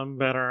 "Oh, I'm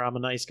better. I'm a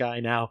nice guy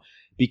now."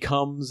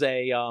 Becomes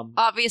a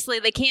obviously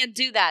they can't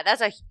do that.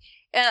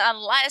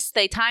 Unless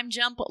they time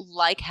jump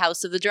like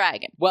House of the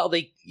Dragon. Well,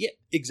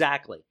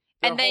 exactly.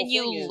 And then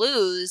you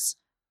lose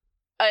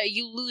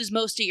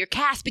most of your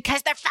cast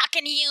because they're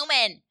fucking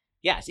human.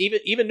 Yes,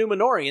 even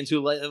Numenorians who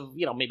live,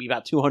 maybe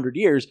about 200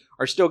 years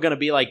are still going to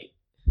be like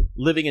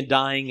living and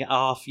dying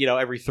off,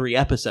 every 3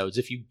 episodes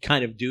if you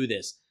kind of do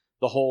this.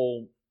 The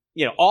whole,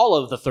 all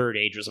of the Third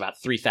Age was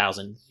about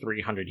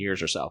 3,300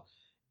 years or so.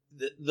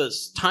 The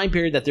time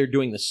period that they're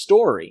doing the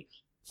story,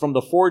 from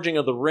the Forging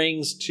of the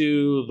Rings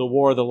to the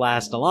War of the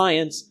Last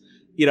Alliance,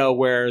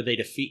 where they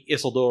defeat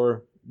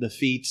Isildur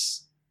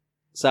defeats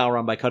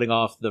Sauron by cutting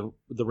off the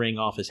ring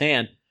off his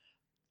hand.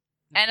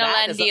 And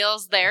That is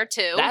Elendil's there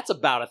too. That's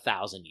about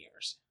 1,000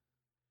 years,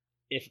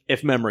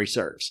 if memory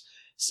serves.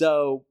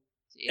 So,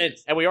 and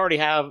we already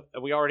have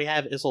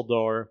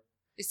Isildur.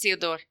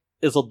 Isildur.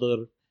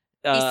 Isildur.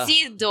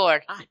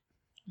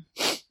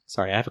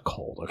 Sorry, I have a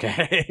cold.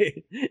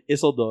 Okay,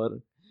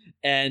 Isildur,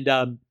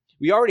 and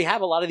we already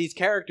have a lot of these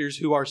characters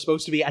who are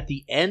supposed to be at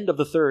the end of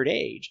the Third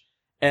Age,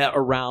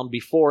 around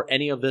before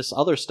any of this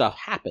other stuff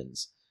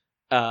happens.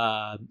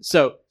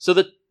 So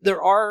that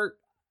there are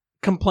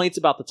complaints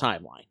about the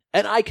timeline,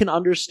 and I can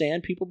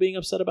understand people being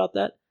upset about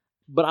that.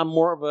 But I'm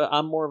more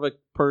of a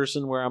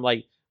person where I'm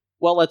like,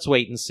 well, let's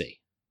wait and see.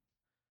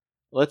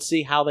 Let's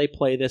see how they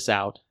play this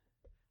out.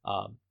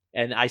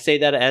 And I say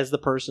that as the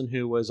person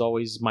who was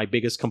always my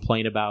biggest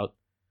complaint about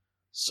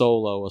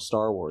Solo, a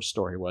Star Wars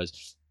story,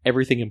 was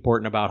everything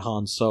important about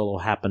Han Solo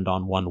happened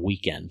on one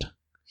weekend.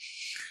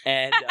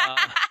 And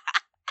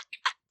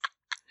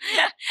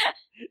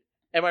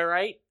am I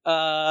right?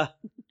 I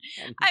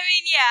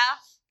mean,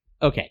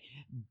 yeah. Okay.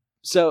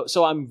 So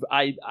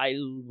I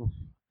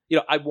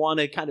want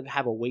to kind of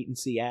have a wait and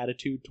see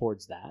attitude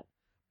towards that.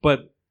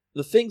 But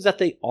the things that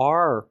they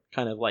are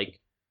kind of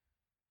like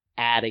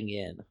adding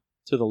in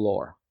to the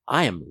lore,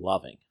 I am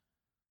loving.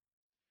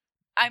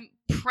 I'm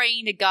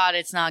praying to God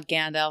it's not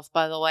Gandalf,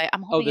 by the way.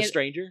 I'm hoping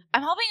stranger?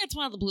 I'm hoping it's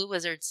one of the Blue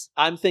Wizards.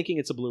 I'm thinking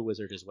it's a Blue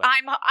Wizard as well.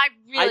 I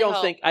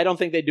don't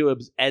think they do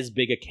as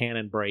big a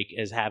canon break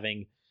as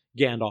having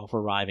Gandalf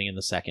arriving in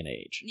the Second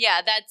Age.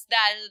 Yeah, that's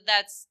that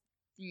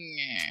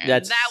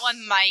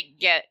one might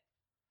get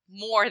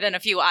more than a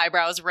few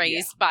eyebrows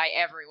raised by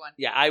everyone.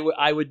 Yeah,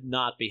 I would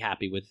not be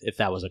happy with if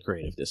that was a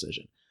creative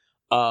decision.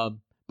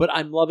 But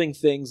I'm loving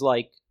things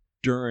like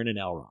Durin and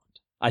Elrond.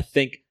 I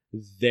think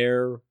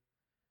their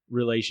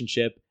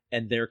relationship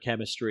and their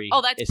chemistry.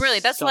 Oh, that's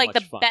brilliant. That's so like the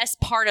fun. best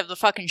part of the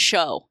fucking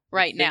show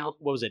right now.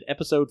 What was it?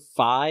 Episode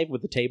 5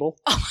 with the table?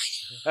 Oh my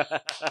God. I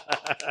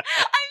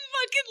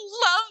fucking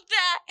love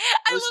that.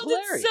 I loved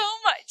hilarious. it so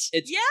much.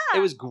 It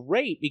was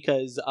great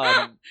because,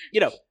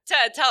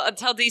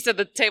 Tell Disa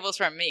the table's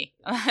from me.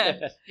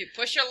 You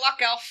push your luck,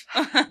 elf.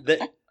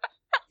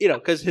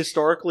 Because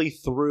historically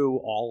through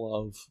all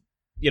of,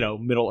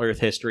 Middle Earth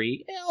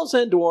history, elves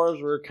and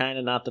dwarves were kind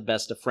of not the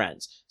best of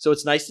friends. So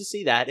it's nice to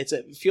see that. It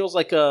feels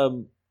like I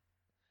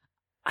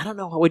don't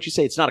know what you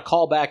say. It's not a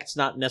callback. It's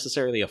not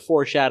necessarily a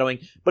foreshadowing,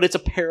 but it's a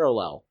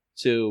parallel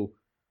to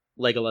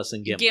Legolas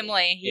and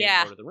Gimli in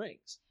Lord of the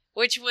Rings.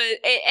 Which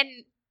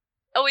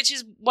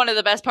is one of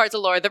the best parts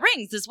of Lord of the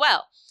Rings as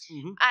well.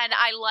 Mm-hmm. And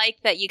I like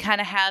that you kind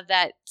of have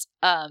that,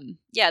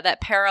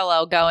 that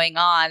parallel going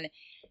on,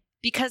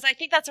 because I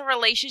think that's a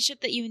relationship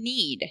that you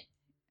need.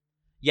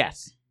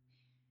 Yes.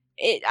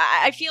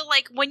 I feel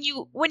like when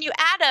you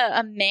add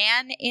a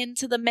man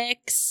into the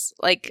mix,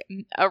 like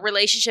a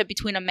relationship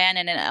between a man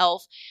and an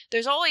elf,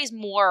 there's always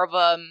more of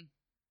a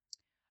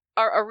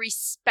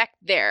respect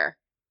there.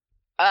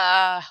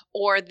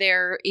 Or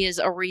there is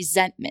a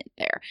resentment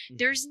there.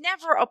 There's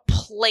never a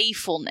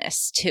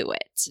playfulness to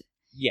it.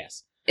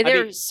 Yes.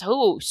 They're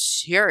so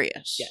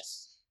serious.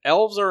 Yes.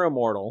 Elves are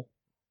immortal,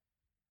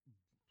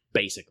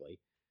 basically.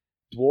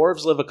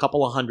 Dwarves live a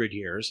couple of 100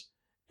 years,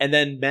 and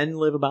then men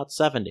live about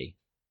 70.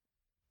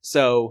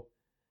 So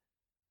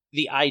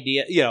the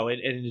idea,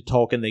 and in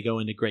Tolkien they go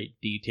into great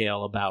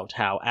detail about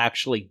how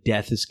actually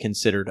death is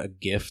considered a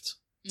gift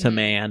to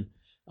man.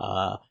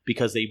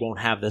 Because they won't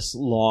have this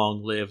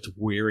long-lived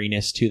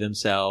weariness to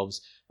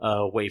themselves,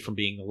 away from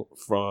being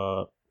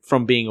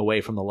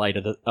away from the light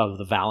of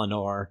the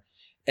Valinor,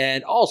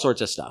 and all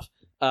sorts of stuff.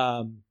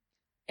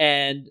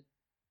 And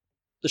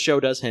the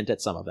show does hint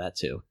at some of that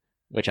too,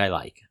 which I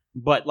like.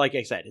 But like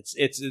I said,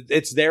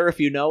 it's there if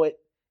you know it.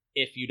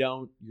 If you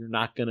don't, you're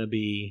not going to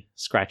be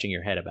scratching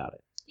your head about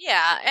it.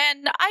 Yeah,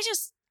 and I don't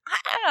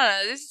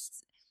know.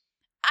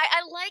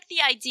 I like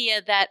the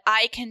idea that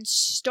I can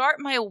start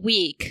my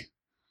week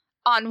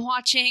on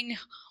watching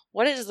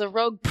what is the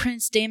rogue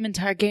Prince Daemon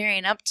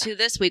Targaryen up to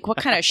this week. What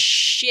kind of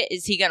shit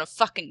is he gonna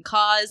fucking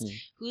cause?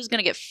 Who's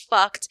gonna get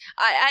fucked?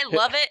 I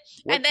love it.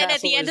 And then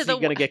at the end of the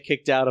going to get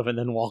kicked out of and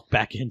then walk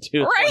back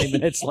into 20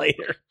 minutes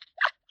later.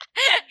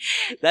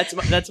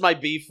 That's my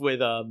beef with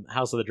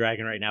House of the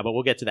Dragon right now, but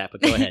we'll get to that. But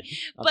go ahead.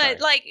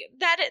 But like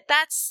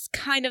that's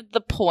kind of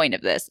the point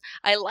of this.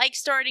 I like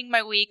starting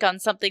my week on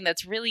something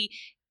that's really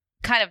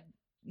kind of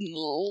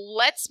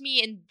lets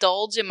me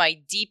indulge in my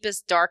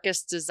deepest,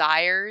 darkest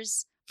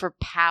desires for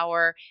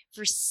power,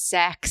 for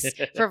sex,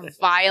 for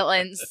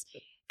violence,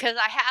 because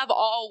I have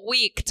all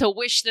week to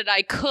wish that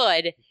I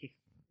could.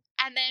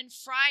 And then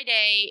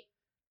Friday,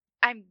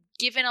 I'm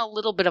given a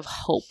little bit of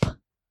hope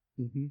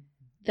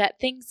that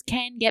things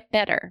can get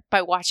better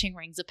by watching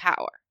Rings of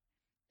Power,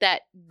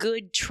 that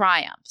good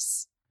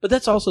triumphs. But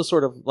that's also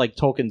sort of like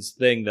Tolkien's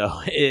thing, though,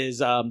 is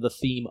the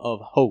theme of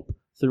hope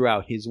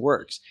throughout his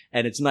works,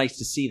 and it's nice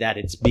to see that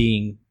it's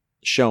being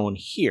shown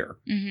here.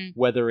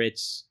 Whether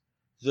it's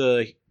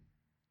the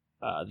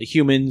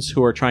humans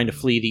who are trying to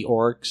flee the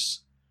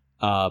orcs,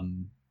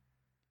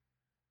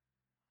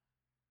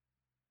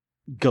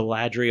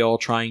 Galadriel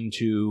trying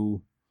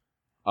to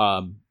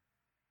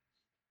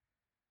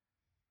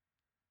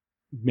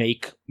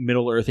make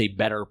Middle-earth a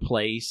better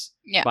place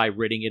by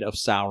ridding it of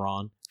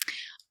Sauron.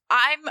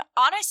 I'm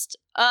honest,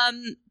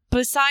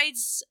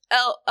 besides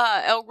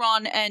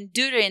Elrond and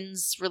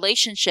Durin's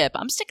relationship,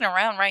 I'm sticking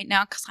around right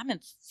now because I'm in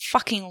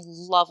fucking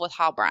love with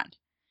Halbrand.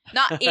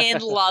 Not in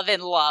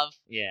love.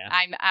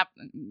 Yeah.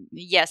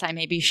 Yes, I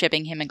may be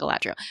shipping him and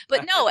Galadriel.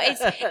 But no, it's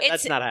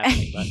That's not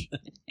happening, but...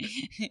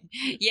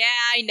 Yeah,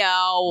 I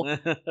know.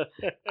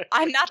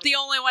 I'm not the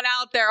only one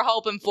out there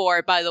hoping for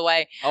it, by the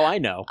way. Oh, I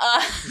know.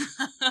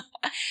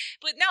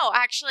 But no,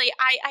 actually,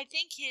 I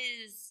think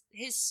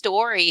his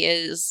story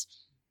is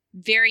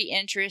very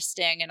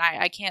interesting, and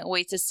I can't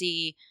wait to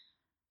see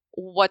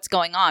what's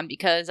going on,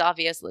 because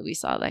obviously we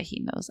saw that he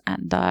knows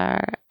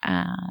Adar.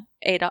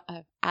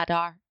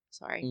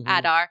 Sorry,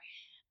 Adar.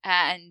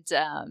 And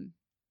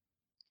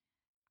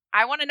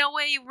I want to know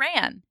where he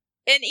ran.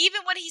 And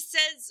even when he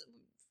says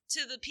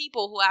to the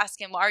people who ask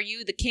him, "Are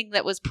you the king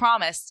that was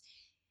promised?"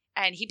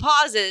 And he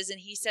pauses and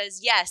he says,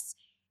 "Yes."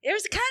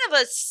 There's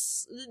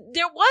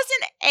there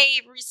wasn't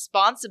a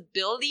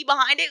responsibility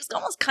behind it. It was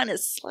almost kind of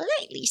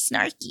slightly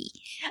snarky.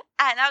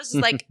 And I was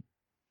just like,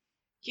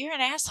 you're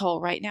an asshole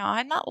right now.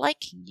 I'm not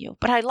liking you,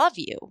 but I love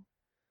you.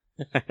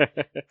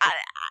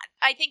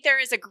 I think there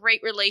is a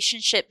great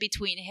relationship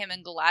between him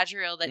and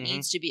Galadriel that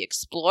needs to be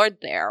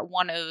explored there.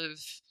 One of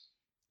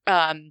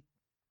as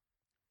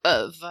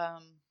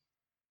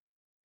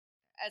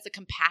a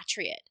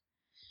compatriot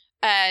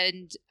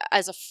and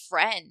as a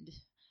friend.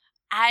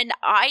 And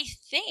I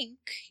think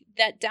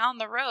that down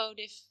the road,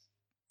 if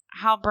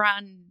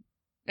Halbrand,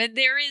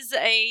 there is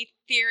a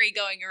theory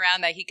going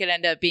around that he could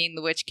end up being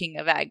the Witch King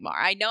of Angmar.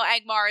 I know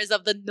Angmar is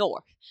of the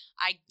north.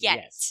 I get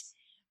it.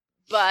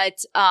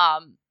 But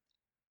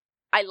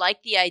I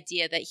like the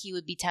idea that he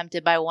would be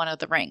tempted by one of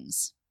the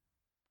rings.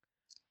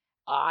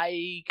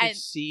 I could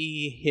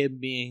see him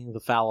being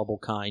the fallible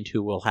kind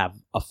who will have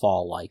a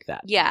fall like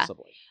that. Yeah.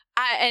 Possibly.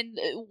 And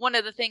one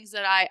of the things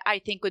that I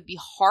think would be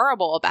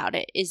horrible about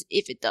it is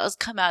if it does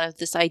come out of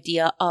this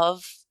idea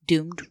of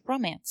doomed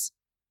romance.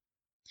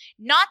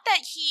 Not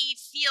that he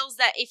feels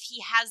that if he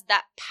has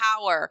that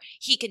power,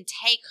 he can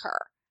take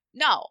her.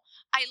 No.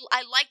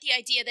 I like the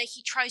idea that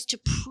he tries to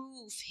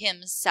prove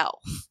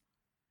himself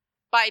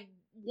by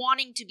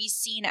wanting to be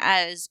seen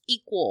as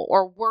equal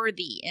or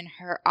worthy in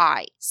her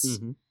eyes.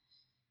 Mm-hmm.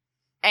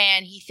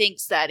 And he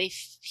thinks that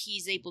if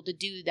he's able to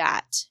do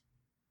that,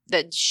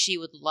 that she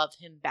would love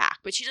him back.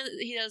 But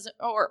he doesn't,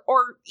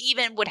 or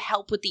even would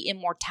help with the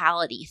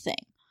immortality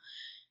thing.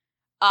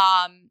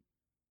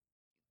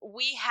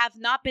 We have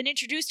not been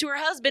introduced to her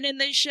husband in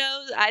this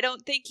show. I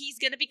don't think he's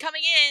going to be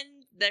coming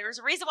in. There's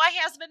a reason why he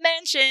hasn't been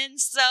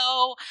mentioned.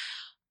 So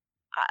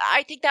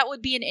I think that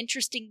would be an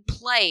interesting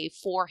play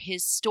for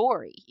his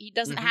story. He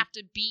doesn't have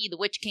to be the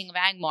Witch King of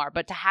Angmar,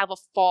 but to have a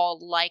fall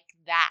like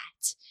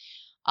that.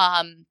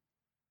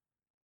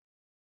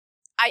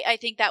 I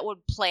think that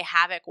would play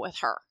havoc with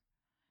her.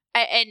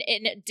 And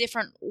in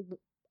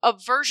a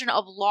version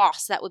of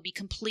loss that would be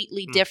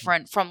completely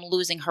different from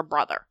losing her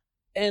brother.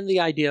 And the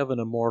idea of an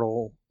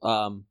immortal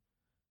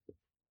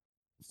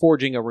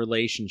forging a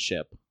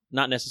relationship,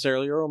 not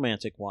necessarily a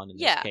romantic one in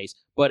this case,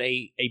 but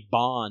a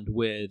bond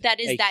with that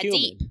is a that human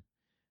deep.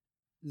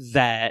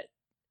 That,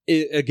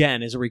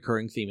 again, is a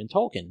recurring theme in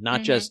Tolkien.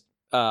 Not just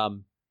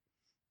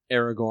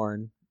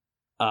Aragorn,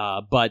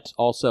 but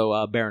also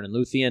Beren and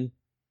Luthien.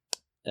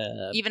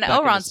 Even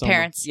Elrond's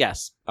parents.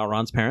 Yes,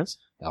 Elrond's parents.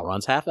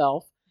 Elrond's half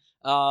elf.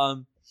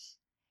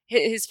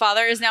 His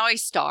father is now a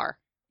star.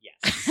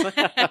 Yes.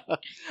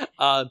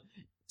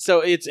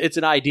 So it's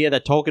an idea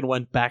that Tolkien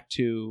went back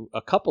to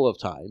a couple of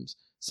times.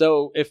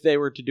 So if they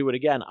were to do it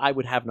again, I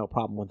would have no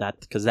problem with that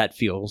because that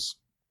feels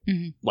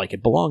like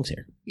it belongs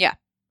here. Yeah.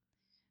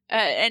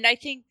 And I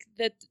think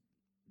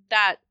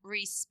that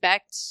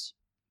respect,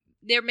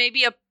 there may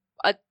be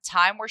a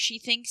time where she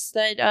thinks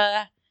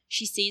that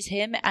she sees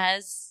him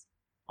as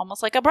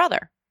almost like a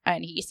brother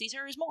and he sees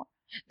her as more.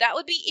 That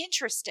would be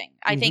interesting,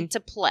 I think, to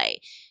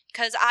play.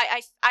 Because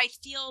I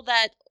feel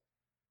that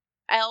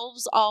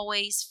elves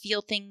always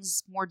feel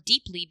things more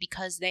deeply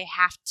because they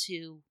have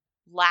to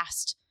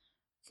last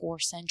for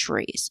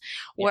centuries.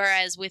 Yes.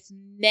 Whereas with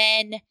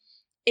men,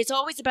 it's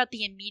always about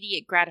the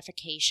immediate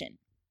gratification.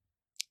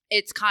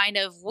 It's kind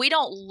of, we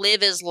don't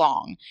live as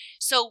long,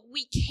 so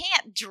we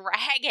can't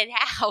drag it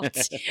out.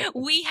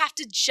 We have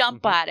to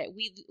jump at it.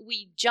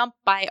 We jump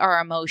by our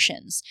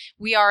emotions.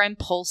 We are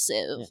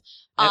impulsive.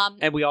 Yeah.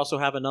 And we also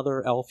have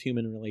another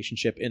elf-human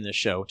relationship in this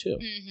show, too.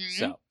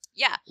 So,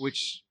 yeah.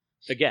 Which,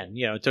 again,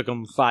 it took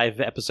them 5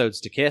 episodes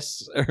to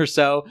kiss or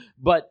so,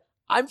 but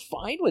I'm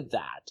fine with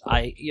that.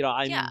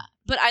 Yeah,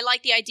 but I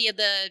like the idea of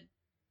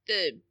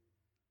the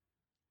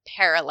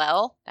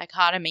parallel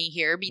dichotomy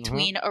here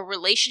between a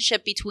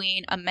relationship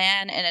between a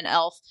man and an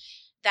elf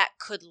that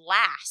could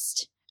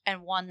last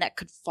and one that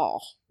could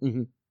fall.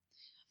 And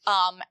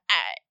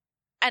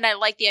I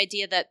like the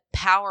idea that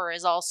power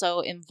is also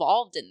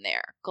involved in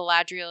there.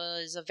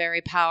 Galadriel is a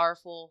very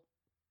powerful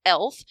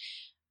elf,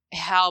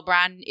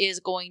 Halbrand is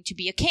going to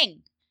be a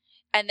king.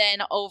 And then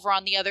over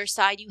on the other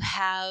side, you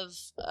have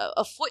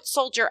a foot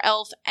soldier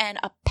elf and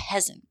a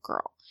peasant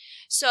girl.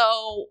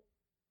 So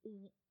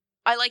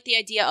I like the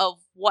idea of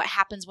what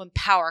happens when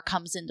power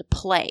comes into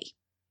play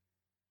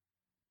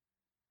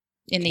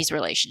in these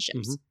relationships.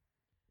 Mm-hmm.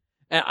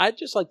 And I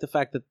just like the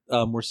fact that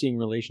we're seeing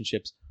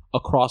relationships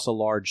across a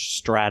large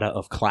strata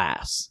of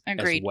class.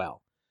 Agreed. As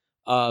well.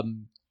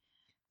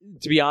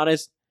 To be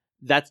honest,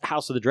 that's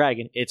House of the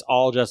Dragon. It's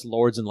all just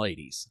lords and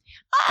ladies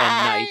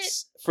and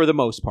knights for the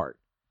most part.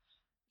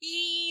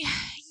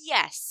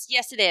 Yes,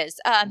 it is.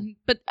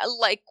 But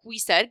like we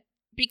said,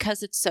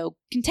 because it's so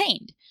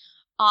contained,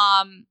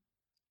 and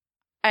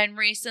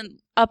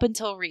up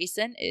until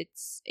recent, it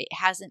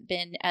hasn't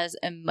been as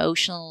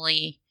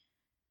emotionally.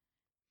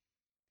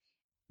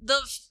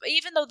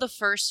 Even though the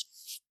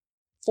first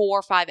 4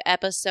 or 5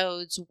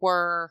 episodes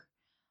were,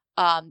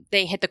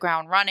 they hit the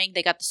ground running,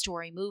 they got the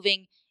story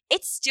moving.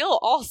 It's still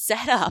all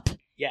set up.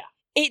 Yeah.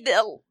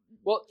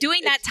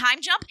 Doing that time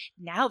jump,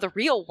 now the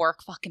real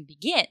work fucking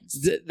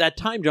begins. That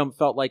time jump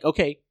felt like,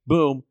 okay,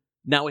 boom,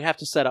 now we have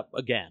to set up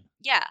again.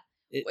 Yeah.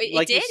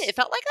 It did? It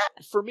felt like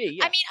that? For me,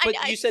 yeah. I mean,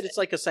 but you said it's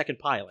like a second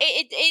pilot.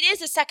 It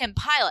is a second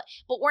pilot,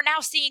 but we're now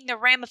seeing the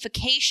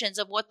ramifications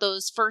of what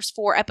those first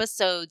 4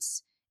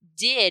 episodes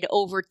did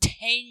over 10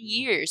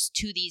 years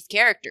to these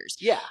characters.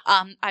 Yeah.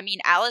 I mean,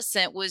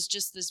 Alicent was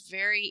just this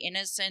very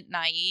innocent,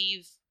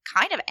 naive,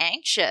 kind of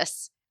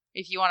anxious,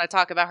 if you want to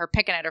talk about her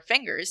picking at her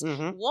fingers,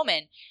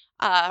 woman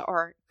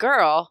or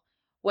girl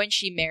when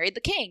she married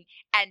the king.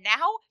 And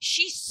now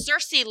she's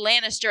Cersei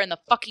Lannister in the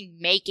fucking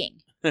making.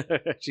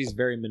 She's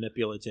very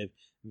manipulative,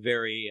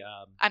 very...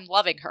 I'm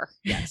loving her.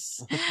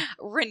 Yes.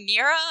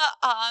 Rhaenyra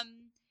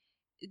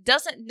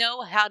doesn't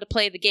know how to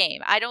play the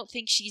game. I don't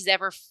think she's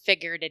ever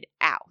figured it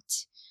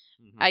out.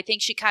 Mm-hmm. I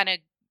think she kind of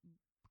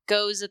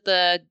goes at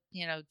the,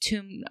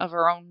 tune of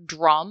her own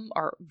drum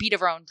or beat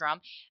of her own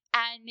drum.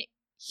 And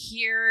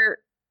here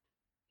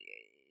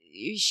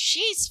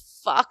she's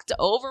fucked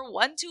over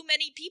one too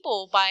many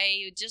people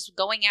by just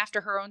going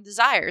after her own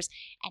desires.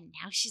 And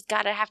now she's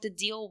got to have to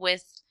deal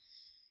with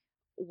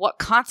what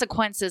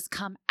consequences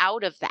come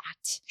out of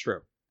that.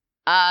 True.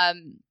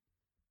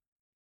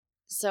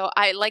 So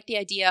I like the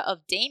idea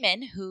of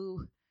Daemon,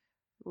 who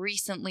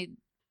recently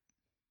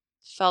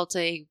felt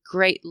a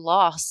great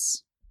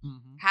loss,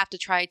 have to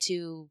try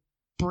to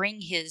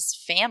bring his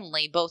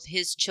family, both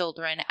his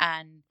children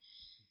and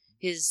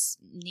his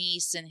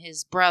niece and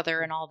his brother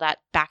and all that,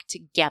 back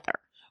together.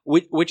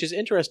 Which is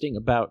interesting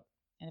about...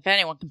 And if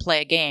anyone can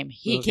play a game,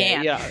 he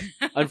can. Yeah.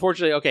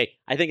 Unfortunately, okay,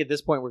 I think at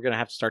this point we're going to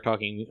have to start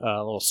talking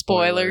a little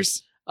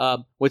spoilers.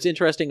 What's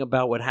interesting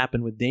about what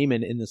happened with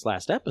Daemon in this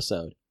last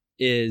episode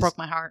is... Broke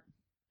my heart.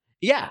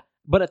 Yeah,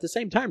 but at the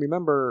same time,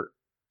 remember,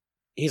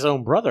 his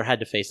own brother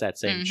had to face that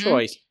same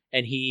choice,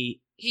 and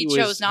he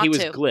chose not to. He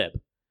was glib.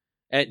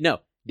 No,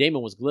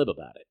 Daemon was glib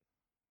about it.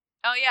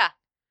 Oh, yeah.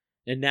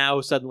 And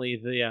now suddenly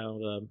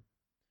the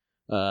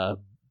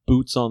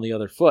boots on the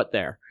other foot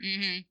there.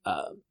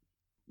 Mm-hmm.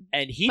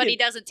 And he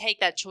doesn't take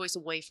that choice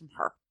away from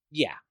her.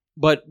 Yeah,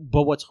 but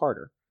what's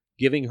harder,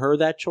 giving her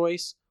that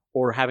choice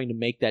or having to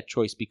make that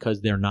choice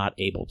because they're not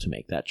able to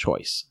make that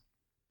choice?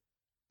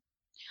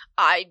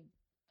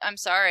 I'm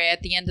sorry.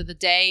 At the end of the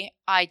day,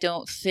 I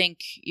don't think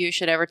you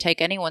should ever take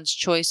anyone's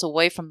choice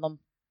away from them.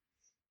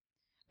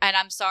 And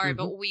I'm sorry,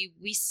 but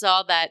we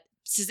saw that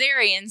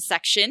cesarean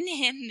section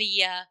in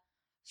the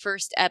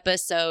first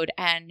episode,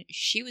 and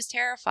she was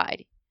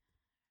terrified.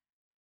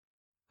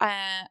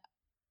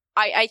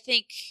 I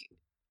think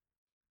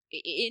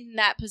in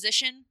that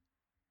position,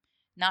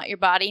 not your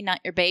body,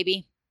 not your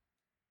baby.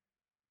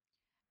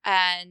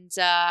 And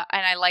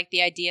I like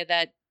the idea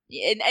that,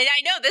 and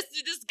I know this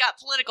got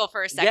political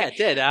for a second. Yeah, it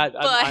did.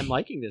 I'm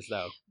liking this,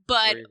 though.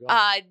 But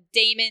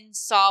Daemon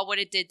saw what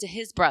it did to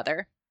his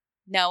brother,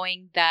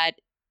 knowing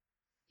that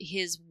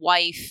his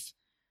wife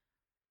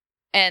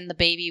and the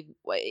baby,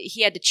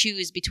 he had to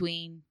choose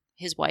between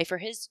his wife or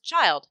his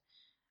child.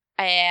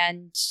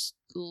 And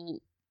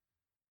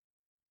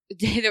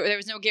there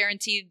was no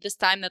guarantee this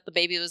time that the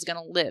baby was going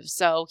to live.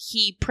 So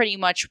he pretty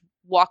much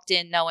walked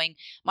in knowing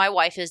my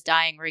wife is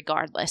dying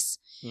regardless.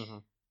 Mm-hmm.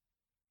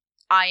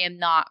 I am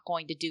not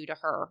going to do to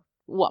her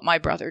what my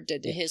brother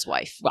did to his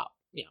wife. Well,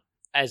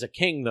 as a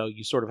king, though,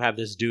 you sort of have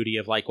this duty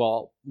of like,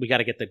 well, we got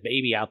to get the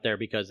baby out there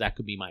because that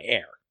could be my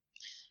heir.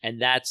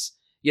 And that's,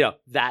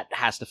 that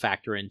has to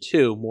factor in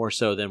too, more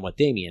so than what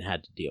Damien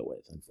had to deal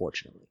with,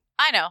 unfortunately.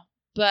 I know.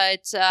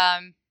 But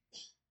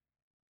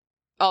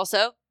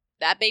also,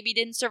 that baby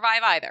didn't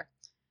survive either.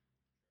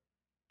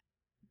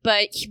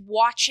 But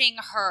watching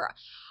her,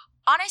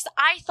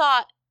 I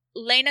thought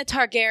Laena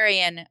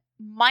Targaryen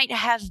might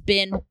have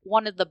been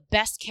one of the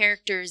best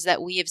characters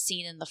that we have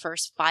seen in the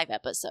first 5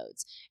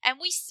 episodes. And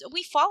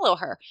we follow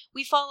her.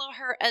 We follow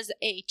her as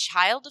a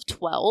child of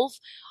 12,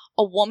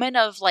 a woman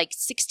of like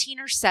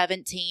 16 or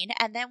 17,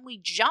 and then we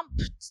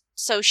jump.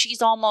 So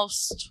she's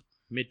almost...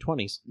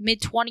 Mid-20s.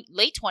 Late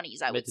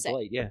 20s, I would say.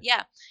 Late, yeah.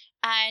 Yeah.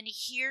 And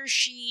here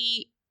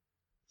she,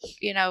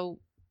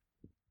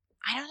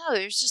 I don't know.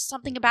 There's just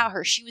something about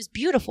her. She was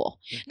beautiful.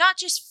 Yeah. Not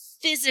just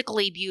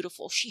physically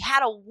beautiful. She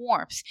had a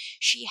warmth.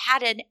 She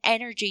had an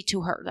energy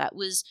to her that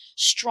was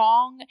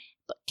strong,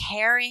 but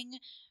caring,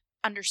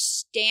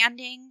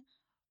 understanding,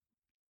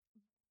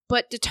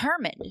 but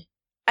determined.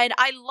 And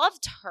I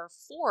loved her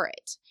for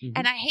it. Mhm.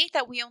 And I hate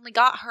that we only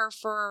got her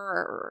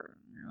for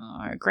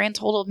a grand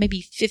total of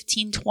maybe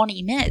 15,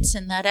 20 minutes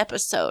in that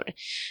episode.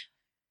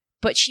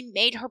 But she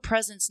made her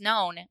presence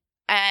known.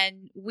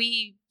 And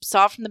we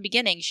saw from the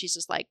beginning, she's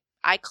just like,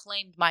 I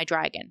claimed my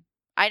dragon.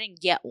 I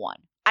didn't get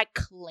one. I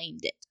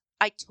claimed it.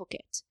 I took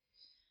it.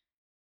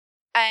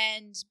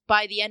 And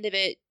by the end of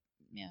it,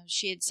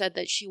 she had said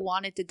that she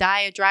wanted to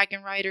die a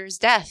dragon rider's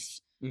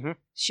death. Mhm.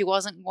 She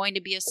wasn't going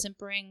to be a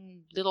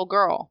simpering little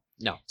girl.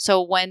 No.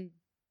 So when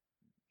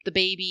the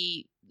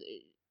baby,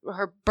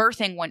 her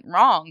birthing went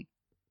wrong,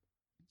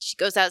 she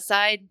goes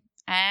outside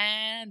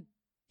and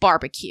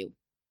barbecue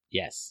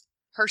Yes.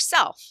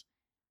 herself.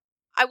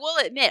 I will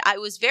admit, I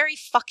was very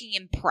fucking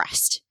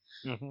impressed.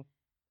 Mm-hmm.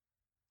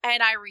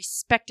 And I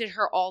respected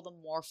her all the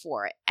more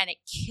for it. And it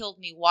killed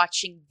me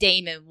watching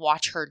Damon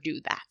watch her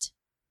do that.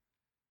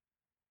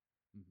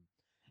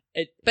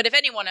 But if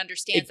anyone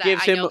understands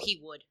that, I know he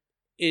would.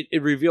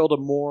 It revealed a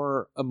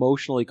more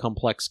emotionally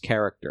complex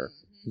character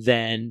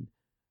than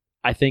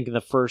I think in the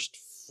first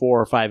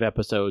 4 or 5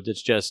 episodes.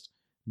 It's just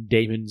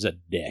Damon's a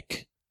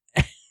dick.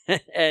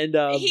 And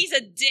he's a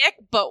dick,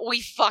 but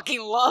we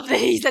fucking love that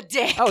he's a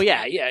dick. Oh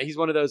yeah, he's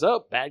one of those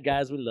bad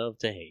guys we love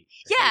to hate.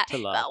 Yeah, hate to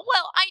love.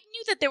 Well, I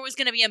knew that there was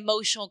going to be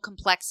emotional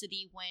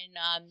complexity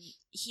when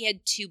he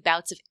had 2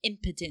 bouts of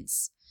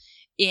impotence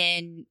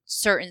in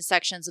certain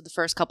sections of the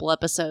first couple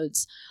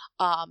episodes,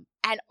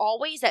 and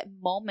always at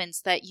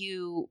moments that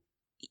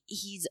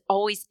he's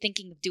always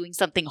thinking of doing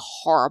something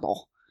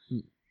horrible.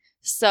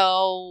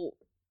 So,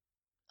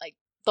 like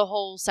the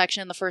whole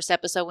section in the first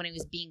episode when he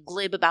was being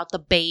glib about the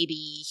baby,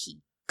 he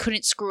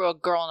couldn't screw a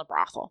girl in a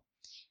brothel.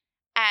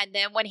 And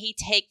then when he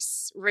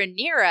takes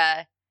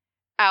Rhaenyra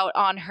out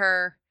on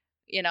her,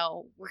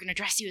 we're going to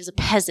dress you as a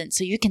peasant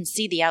so you can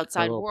see the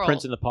outside world.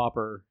 Prince and the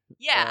Pauper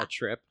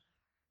trip.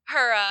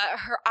 Her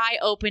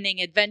eye-opening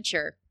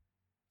adventure.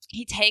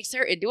 He takes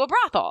her into a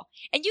brothel.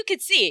 And you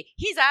could see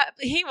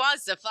he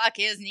wants to fuck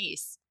his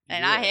niece.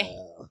 And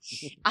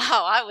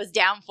I was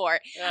down for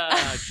it. Oh,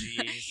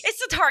 jeez. It's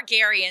the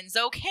Targaryens,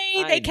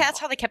 okay? That's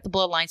how they kept the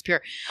bloodlines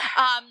pure.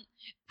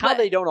 How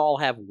they don't all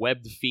have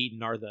webbed feet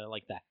and are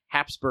the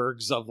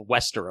Habsburgs of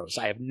Westeros,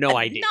 I have no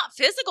idea. Not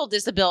physical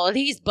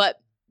disabilities,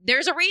 but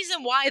there's a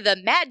reason why the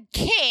Mad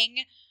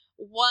King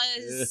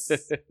was,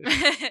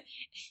 okay.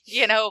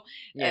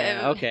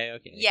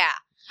 Yeah.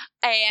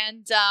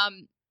 And,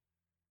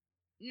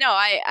 no,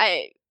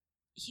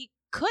 he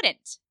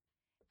couldn't.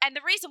 And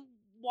the reason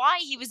why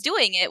he was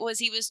doing it was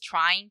he was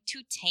trying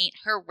to taint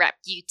her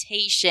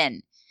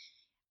reputation.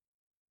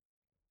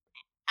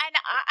 And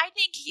I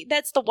think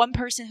that's the one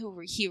person who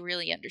he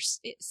really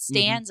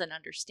stands and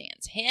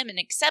understands him and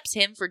accepts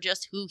him for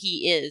just who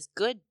he is.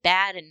 Good,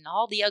 bad, and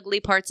all the ugly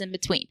parts in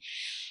between.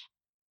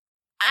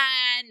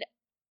 And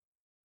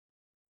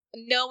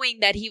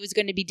knowing that he was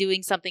going to be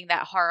doing something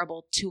that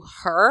horrible to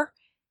her,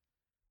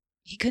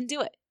 he couldn't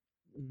do it.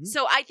 Mm-hmm.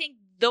 So I think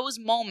those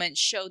moments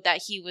showed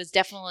that he was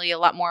definitely a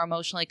lot more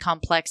emotionally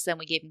complex than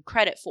we gave him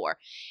credit for.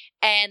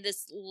 And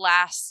this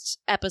last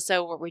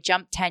episode where we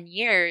jumped 10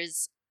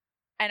 years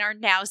and are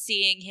now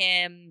seeing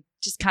him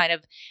just kind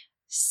of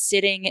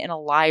sitting in a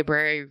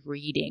library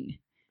reading.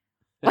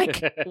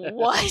 Like,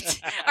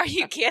 what? Are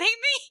you kidding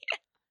me?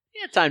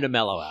 Yeah, time to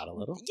mellow out a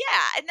little.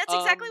 Yeah, and that's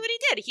exactly what he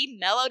did. He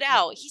mellowed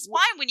out. He's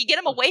fine when you get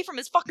him away from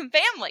his fucking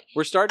family.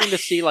 We're starting to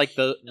see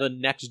the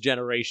next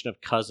generation of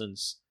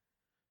cousins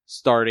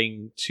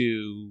starting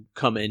to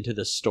come into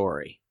the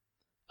story.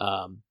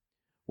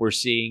 We're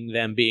seeing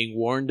them being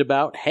warned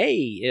about,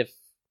 hey, if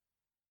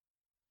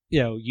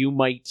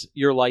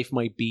your life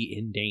might be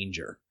in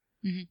danger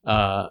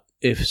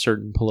if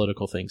certain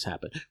political things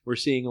happen. We're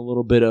seeing a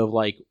little bit of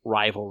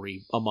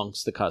rivalry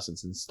amongst the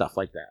cousins and stuff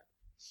like that.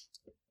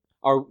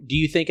 Do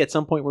you think at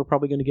some point we're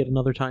probably going to get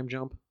another time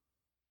jump?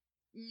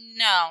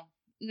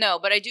 No,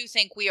 but I do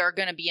think we are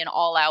going to be in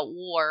all-out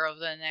war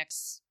over the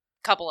next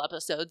couple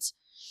episodes.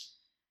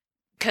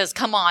 Because,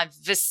 come on,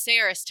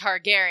 Viserys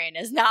Targaryen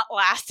is not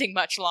lasting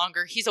much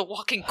longer. He's a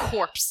walking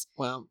corpse.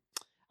 Well,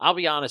 I'll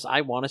be honest,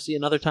 I want to see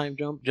another time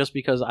jump just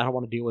because I don't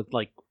want to deal with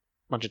a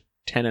bunch of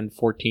 10 and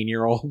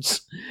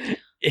 14-year-olds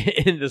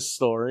in the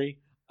story.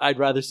 I'd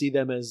rather see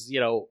them as,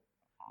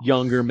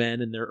 younger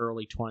men in their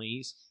early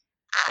 20s.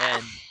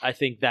 And I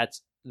think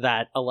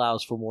that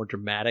allows for more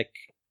dramatic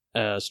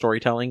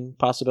storytelling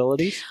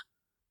possibilities.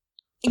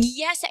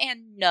 Yes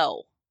and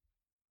no.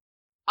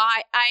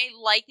 I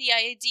like the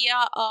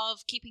idea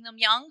of keeping them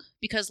young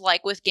because,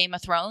 like with Game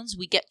of Thrones,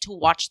 we get to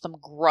watch them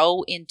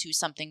grow into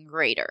something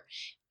greater.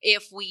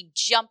 If we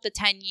jump the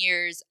 10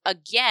 years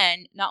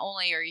again, not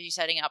only are you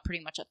setting up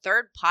pretty much a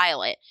third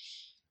pilot,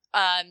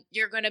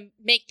 you're going to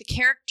make the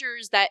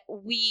characters that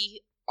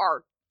we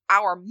are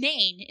our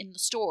main in the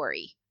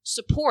story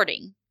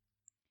supporting,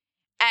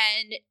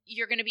 and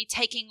you're going to be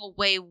taking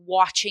away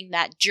watching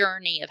that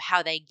journey of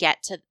how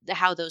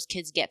those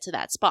kids get to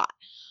that spot.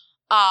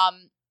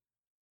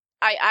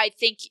 I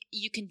think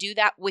you can do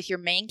that with your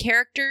main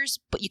characters,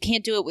 but you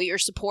can't do it with your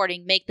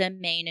supporting. Make them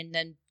main and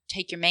then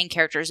take your main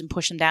characters and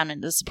push them down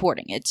into the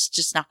supporting. It's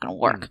just not going to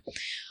work.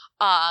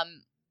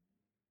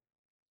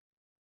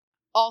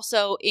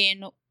 Also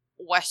in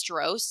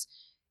Westeros,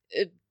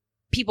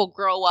 people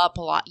grow up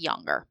a lot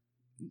younger.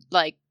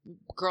 Like,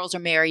 girls are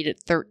married at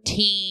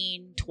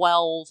 13,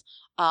 12.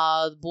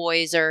 The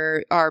boys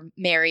are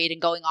married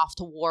and going off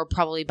to war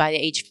probably by the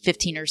age of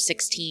 15 or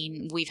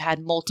 16. We've had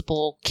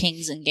multiple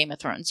kings in Game of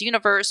Thrones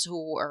universe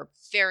who are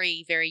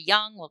very, very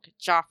young. Look at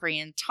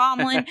Joffrey and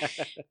Tomlin.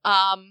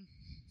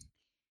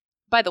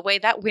 By the way,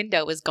 that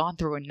window has gone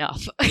through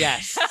enough.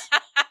 Yes.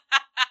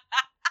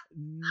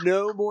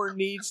 No more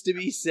needs to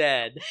be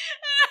said.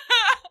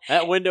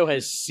 That window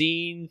has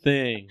seen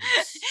things.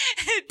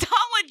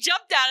 Tomlin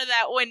jumped out of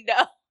that window.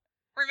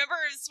 Remember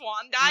his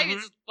swan dive?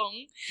 Mm-hmm.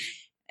 Boom.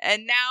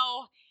 And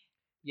now,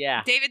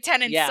 David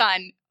Tennant's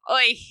son.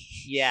 Oi.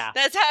 Yeah.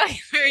 That's how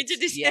we're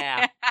introduced.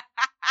 Yeah.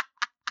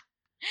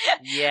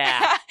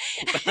 Yeah.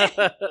 I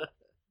have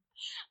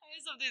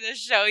something to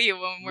show you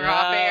when we're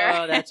off air.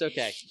 Oh, that's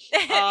okay.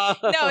 No,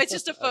 it's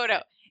just a photo.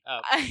 Okay.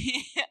 Oh.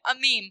 A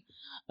meme.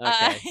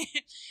 Okay.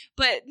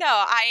 But no,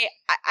 I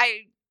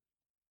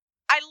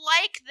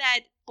like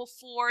that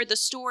before the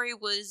story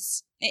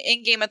was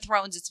in Game of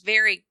Thrones. It's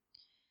very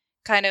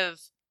kind of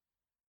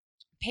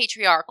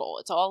patriarchal.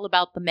 It's all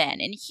about the men.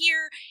 And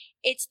here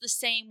it's the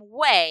same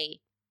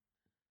way,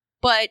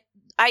 but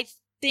I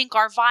think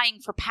our vying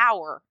for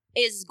power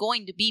is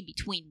going to be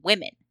between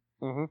women.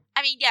 Mm-hmm.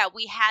 I mean, yeah,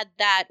 we had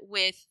that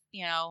with,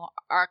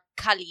 our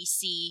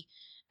Khaleesi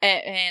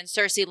and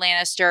Cersei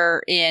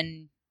Lannister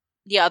in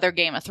the other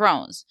Game of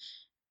Thrones.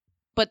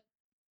 But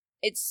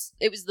it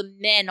was the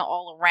men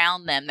all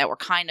around them that were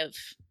kind of,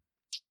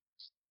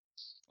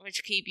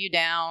 let's keep you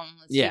down,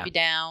 keep you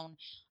down.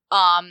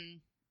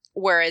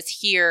 Whereas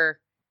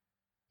here,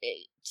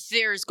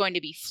 there's going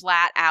to be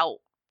flat out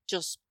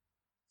just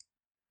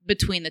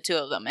between the two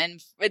of them.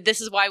 And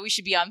this is why we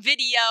should be on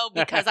video,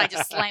 because I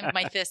just slammed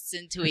my fists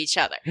into each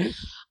other.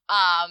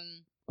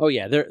 Oh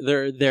yeah,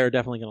 they're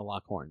definitely going to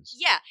lock horns.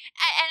 Yeah,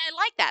 and I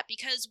like that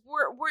because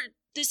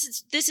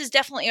this is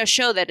definitely a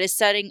show that is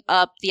setting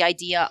up the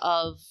idea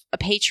of a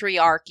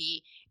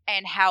patriarchy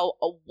and how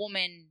a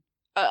woman,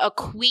 a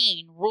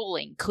queen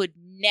ruling could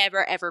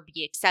never ever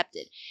be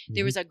accepted. Mm-hmm.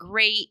 There was a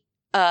great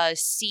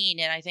scene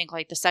in, I think,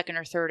 like the second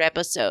or third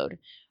episode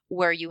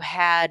where you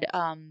had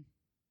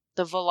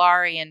the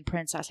Valyrian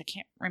princess, I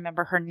can't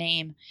remember her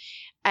name,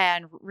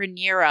 and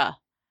Rhaenyra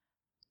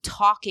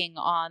talking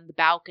on the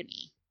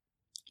balcony.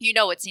 You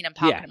know what scene I'm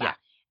talking about. Yeah.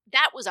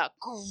 That was a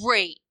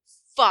great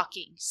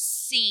fucking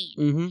scene.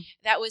 Mm-hmm.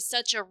 That was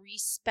such a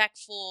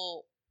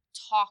respectful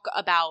talk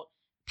about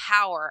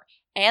power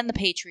and the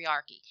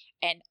patriarchy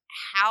and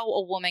how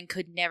a woman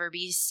could never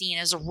be seen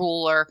as a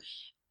ruler,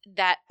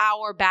 that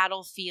our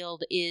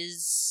battlefield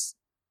is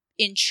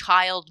in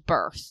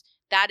childbirth.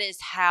 That is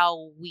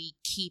how we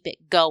keep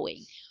it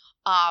going.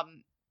 I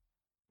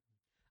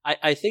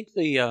think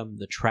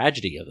the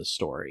tragedy of the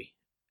story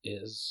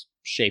is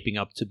shaping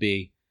up to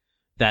be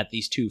that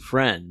these two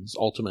friends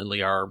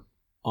ultimately are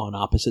on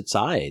opposite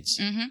sides.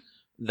 Mm-hmm.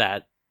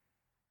 That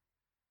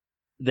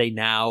they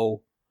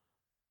now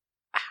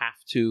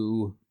have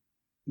to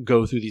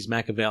go through these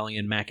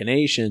Machiavellian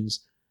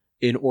machinations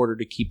in order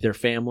to keep their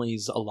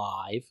families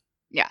alive.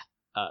 Yeah.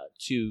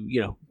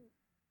 To,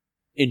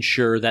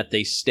 ensure that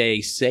they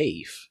stay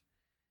safe.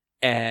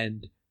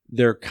 And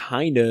they're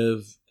kind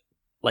of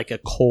like a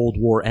Cold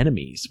War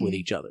enemies with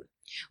each other.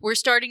 We're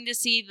starting to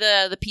see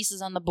the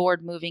pieces on the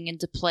board moving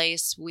into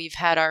place. We've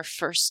had our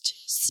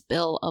first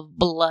spill of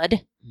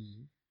blood.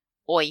 Mm-hmm.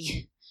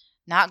 Oi.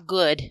 Not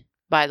good,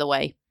 by the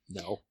way.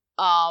 No.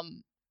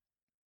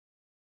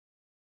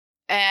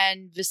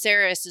 And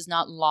Viserys is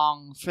not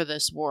long for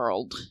this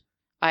world.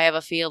 I have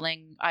a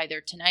feeling either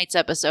tonight's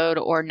episode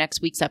or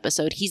next week's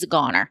episode, he's a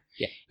goner.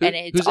 Yeah. And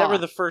it's who's ever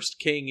the first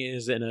king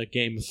is in a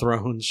Game of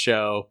Thrones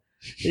show,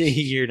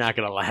 you're not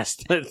going to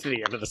last to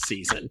the end of the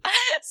season.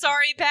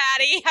 Sorry,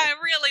 Patty. I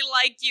really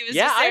like you as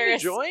Viserys. I'm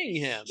enjoying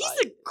him.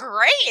 He's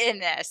great in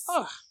this.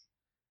 Oh.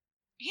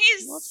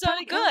 He's so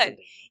good.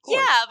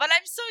 Yeah, but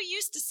I'm so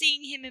used to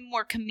seeing him in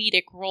more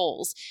comedic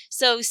roles.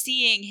 So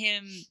seeing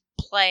him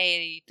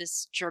play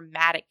this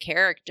dramatic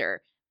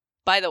character.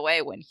 By the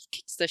way, when he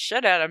kicks the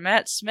shit out of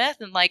Matt Smith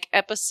in like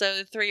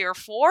episode 3 or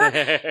 4, and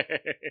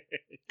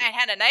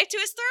had a knife to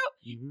his throat,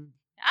 mm-hmm.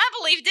 I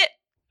believed it.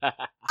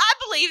 I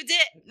believed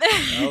it.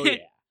 Oh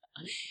yeah.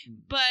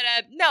 But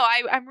no,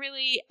 I'm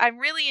really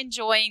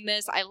enjoying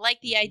this. I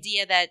like the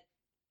idea that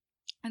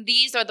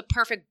these are the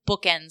perfect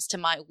bookends to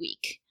my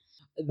week.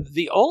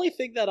 The only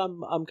thing that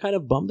I'm kind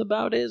of bummed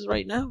about is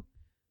right now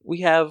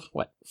we have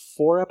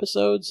 4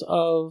 episodes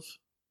of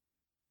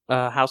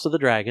House of the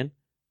Dragon,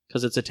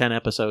 because it's a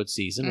 10-episode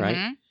season, mm-hmm.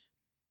 right?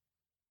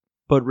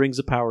 But Rings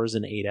of Power is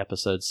an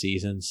 8-episode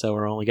season, so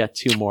we're only got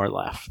 2 more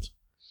left.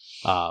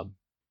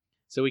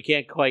 So we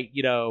can't quite,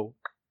 do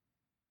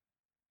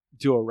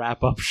a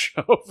wrap-up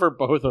show for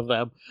both of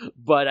them.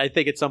 But I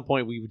think at some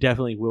point we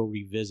definitely will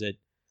revisit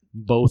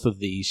both of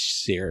these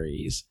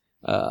series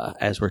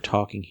as we're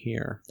talking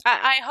here.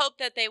 I hope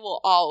that they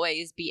will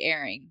always be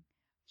airing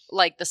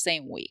like the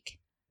same week.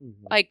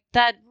 Mm-hmm. Like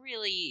that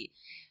really...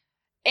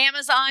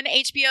 Amazon,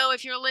 HBO,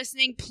 if you're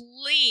listening,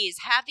 please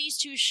have these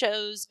two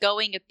shows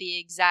going at the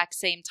exact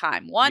same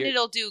time. One,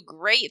 it'll do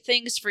great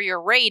things for your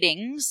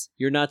ratings.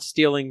 You're not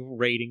stealing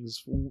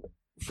ratings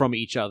from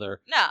each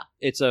other. No.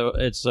 It's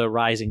a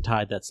rising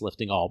tide that's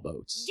lifting all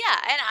boats. Yeah,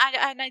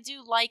 and I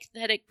do like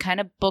that it kind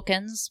of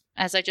bookends,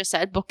 as I just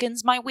said,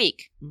 bookends my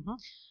week. Mm-hmm.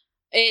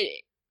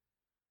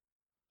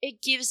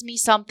 It gives me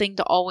something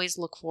to always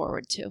look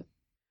forward to.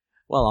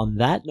 Well, on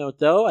that note,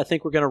 though, I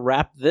think we're going to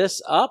wrap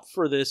this up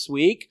for this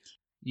week.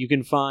 You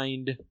can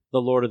find The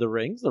Lord of the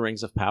Rings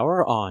of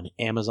Power on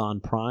Amazon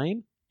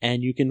Prime,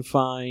 and you can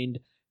find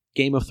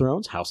Game of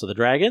Thrones, House of the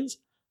Dragons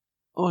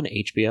on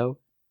HBO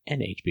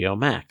and HBO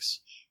Max.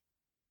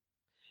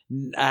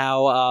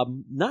 Now,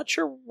 not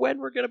sure when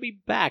we're going to be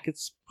back.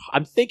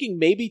 I'm thinking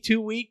maybe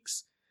 2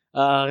 weeks.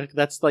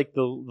 That's like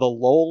the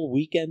lull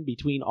weekend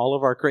between all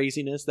of our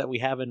craziness that we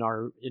have in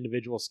our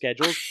individual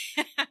schedules.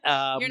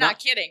 You're not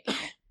kidding.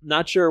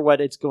 Not sure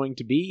what it's going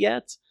to be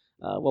yet,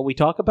 what we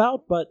talk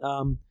about, but...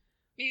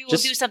 maybe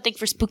we'll do something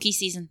for spooky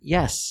season.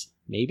 Yes,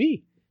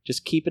 maybe.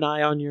 Just keep an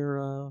eye on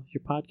your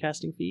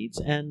podcasting feeds,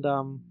 and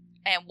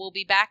we'll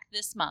be back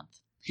this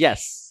month.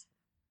 Yes.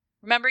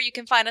 Remember, you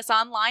can find us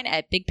online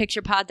at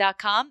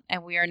bigpicturepod.com,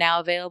 and we are now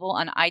available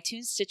on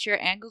iTunes, Stitcher,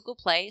 and Google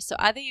Play. So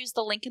either use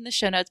the link in the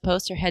show notes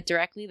post or head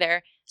directly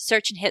there,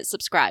 search and hit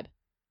subscribe.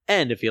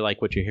 And if you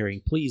like what you're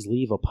hearing, please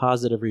leave a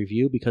positive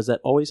review because that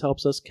always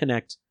helps us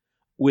connect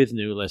with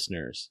new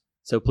listeners.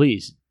 So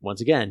please, once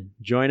again,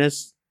 join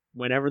us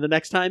whenever the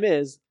next time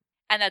is.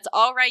 And that's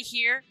all right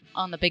here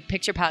on the Big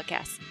Picture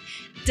Podcast.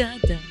 Dun,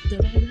 dun, dun,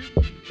 dun,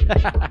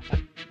 dun.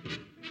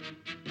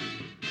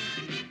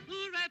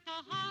 Hooray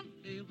for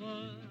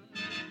Hollywood.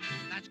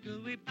 That's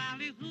gooey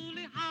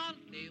ballyhooly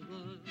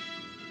Hollywood.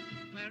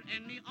 Where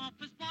any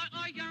office boy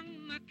or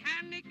young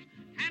mechanic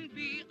can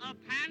be a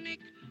panic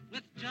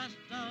with just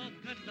a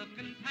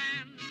good-looking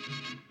pan.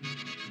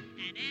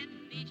 And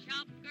any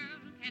shop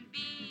girl can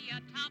be a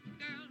top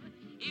girl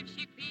if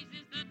she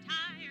pleases the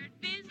tired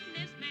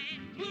businessman.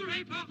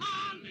 Hooray for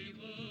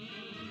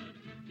Hollywood.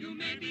 You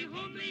may be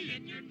homely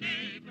in your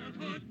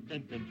neighborhood. To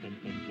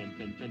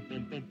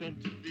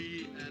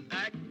be an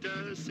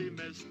actor, see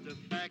Mr.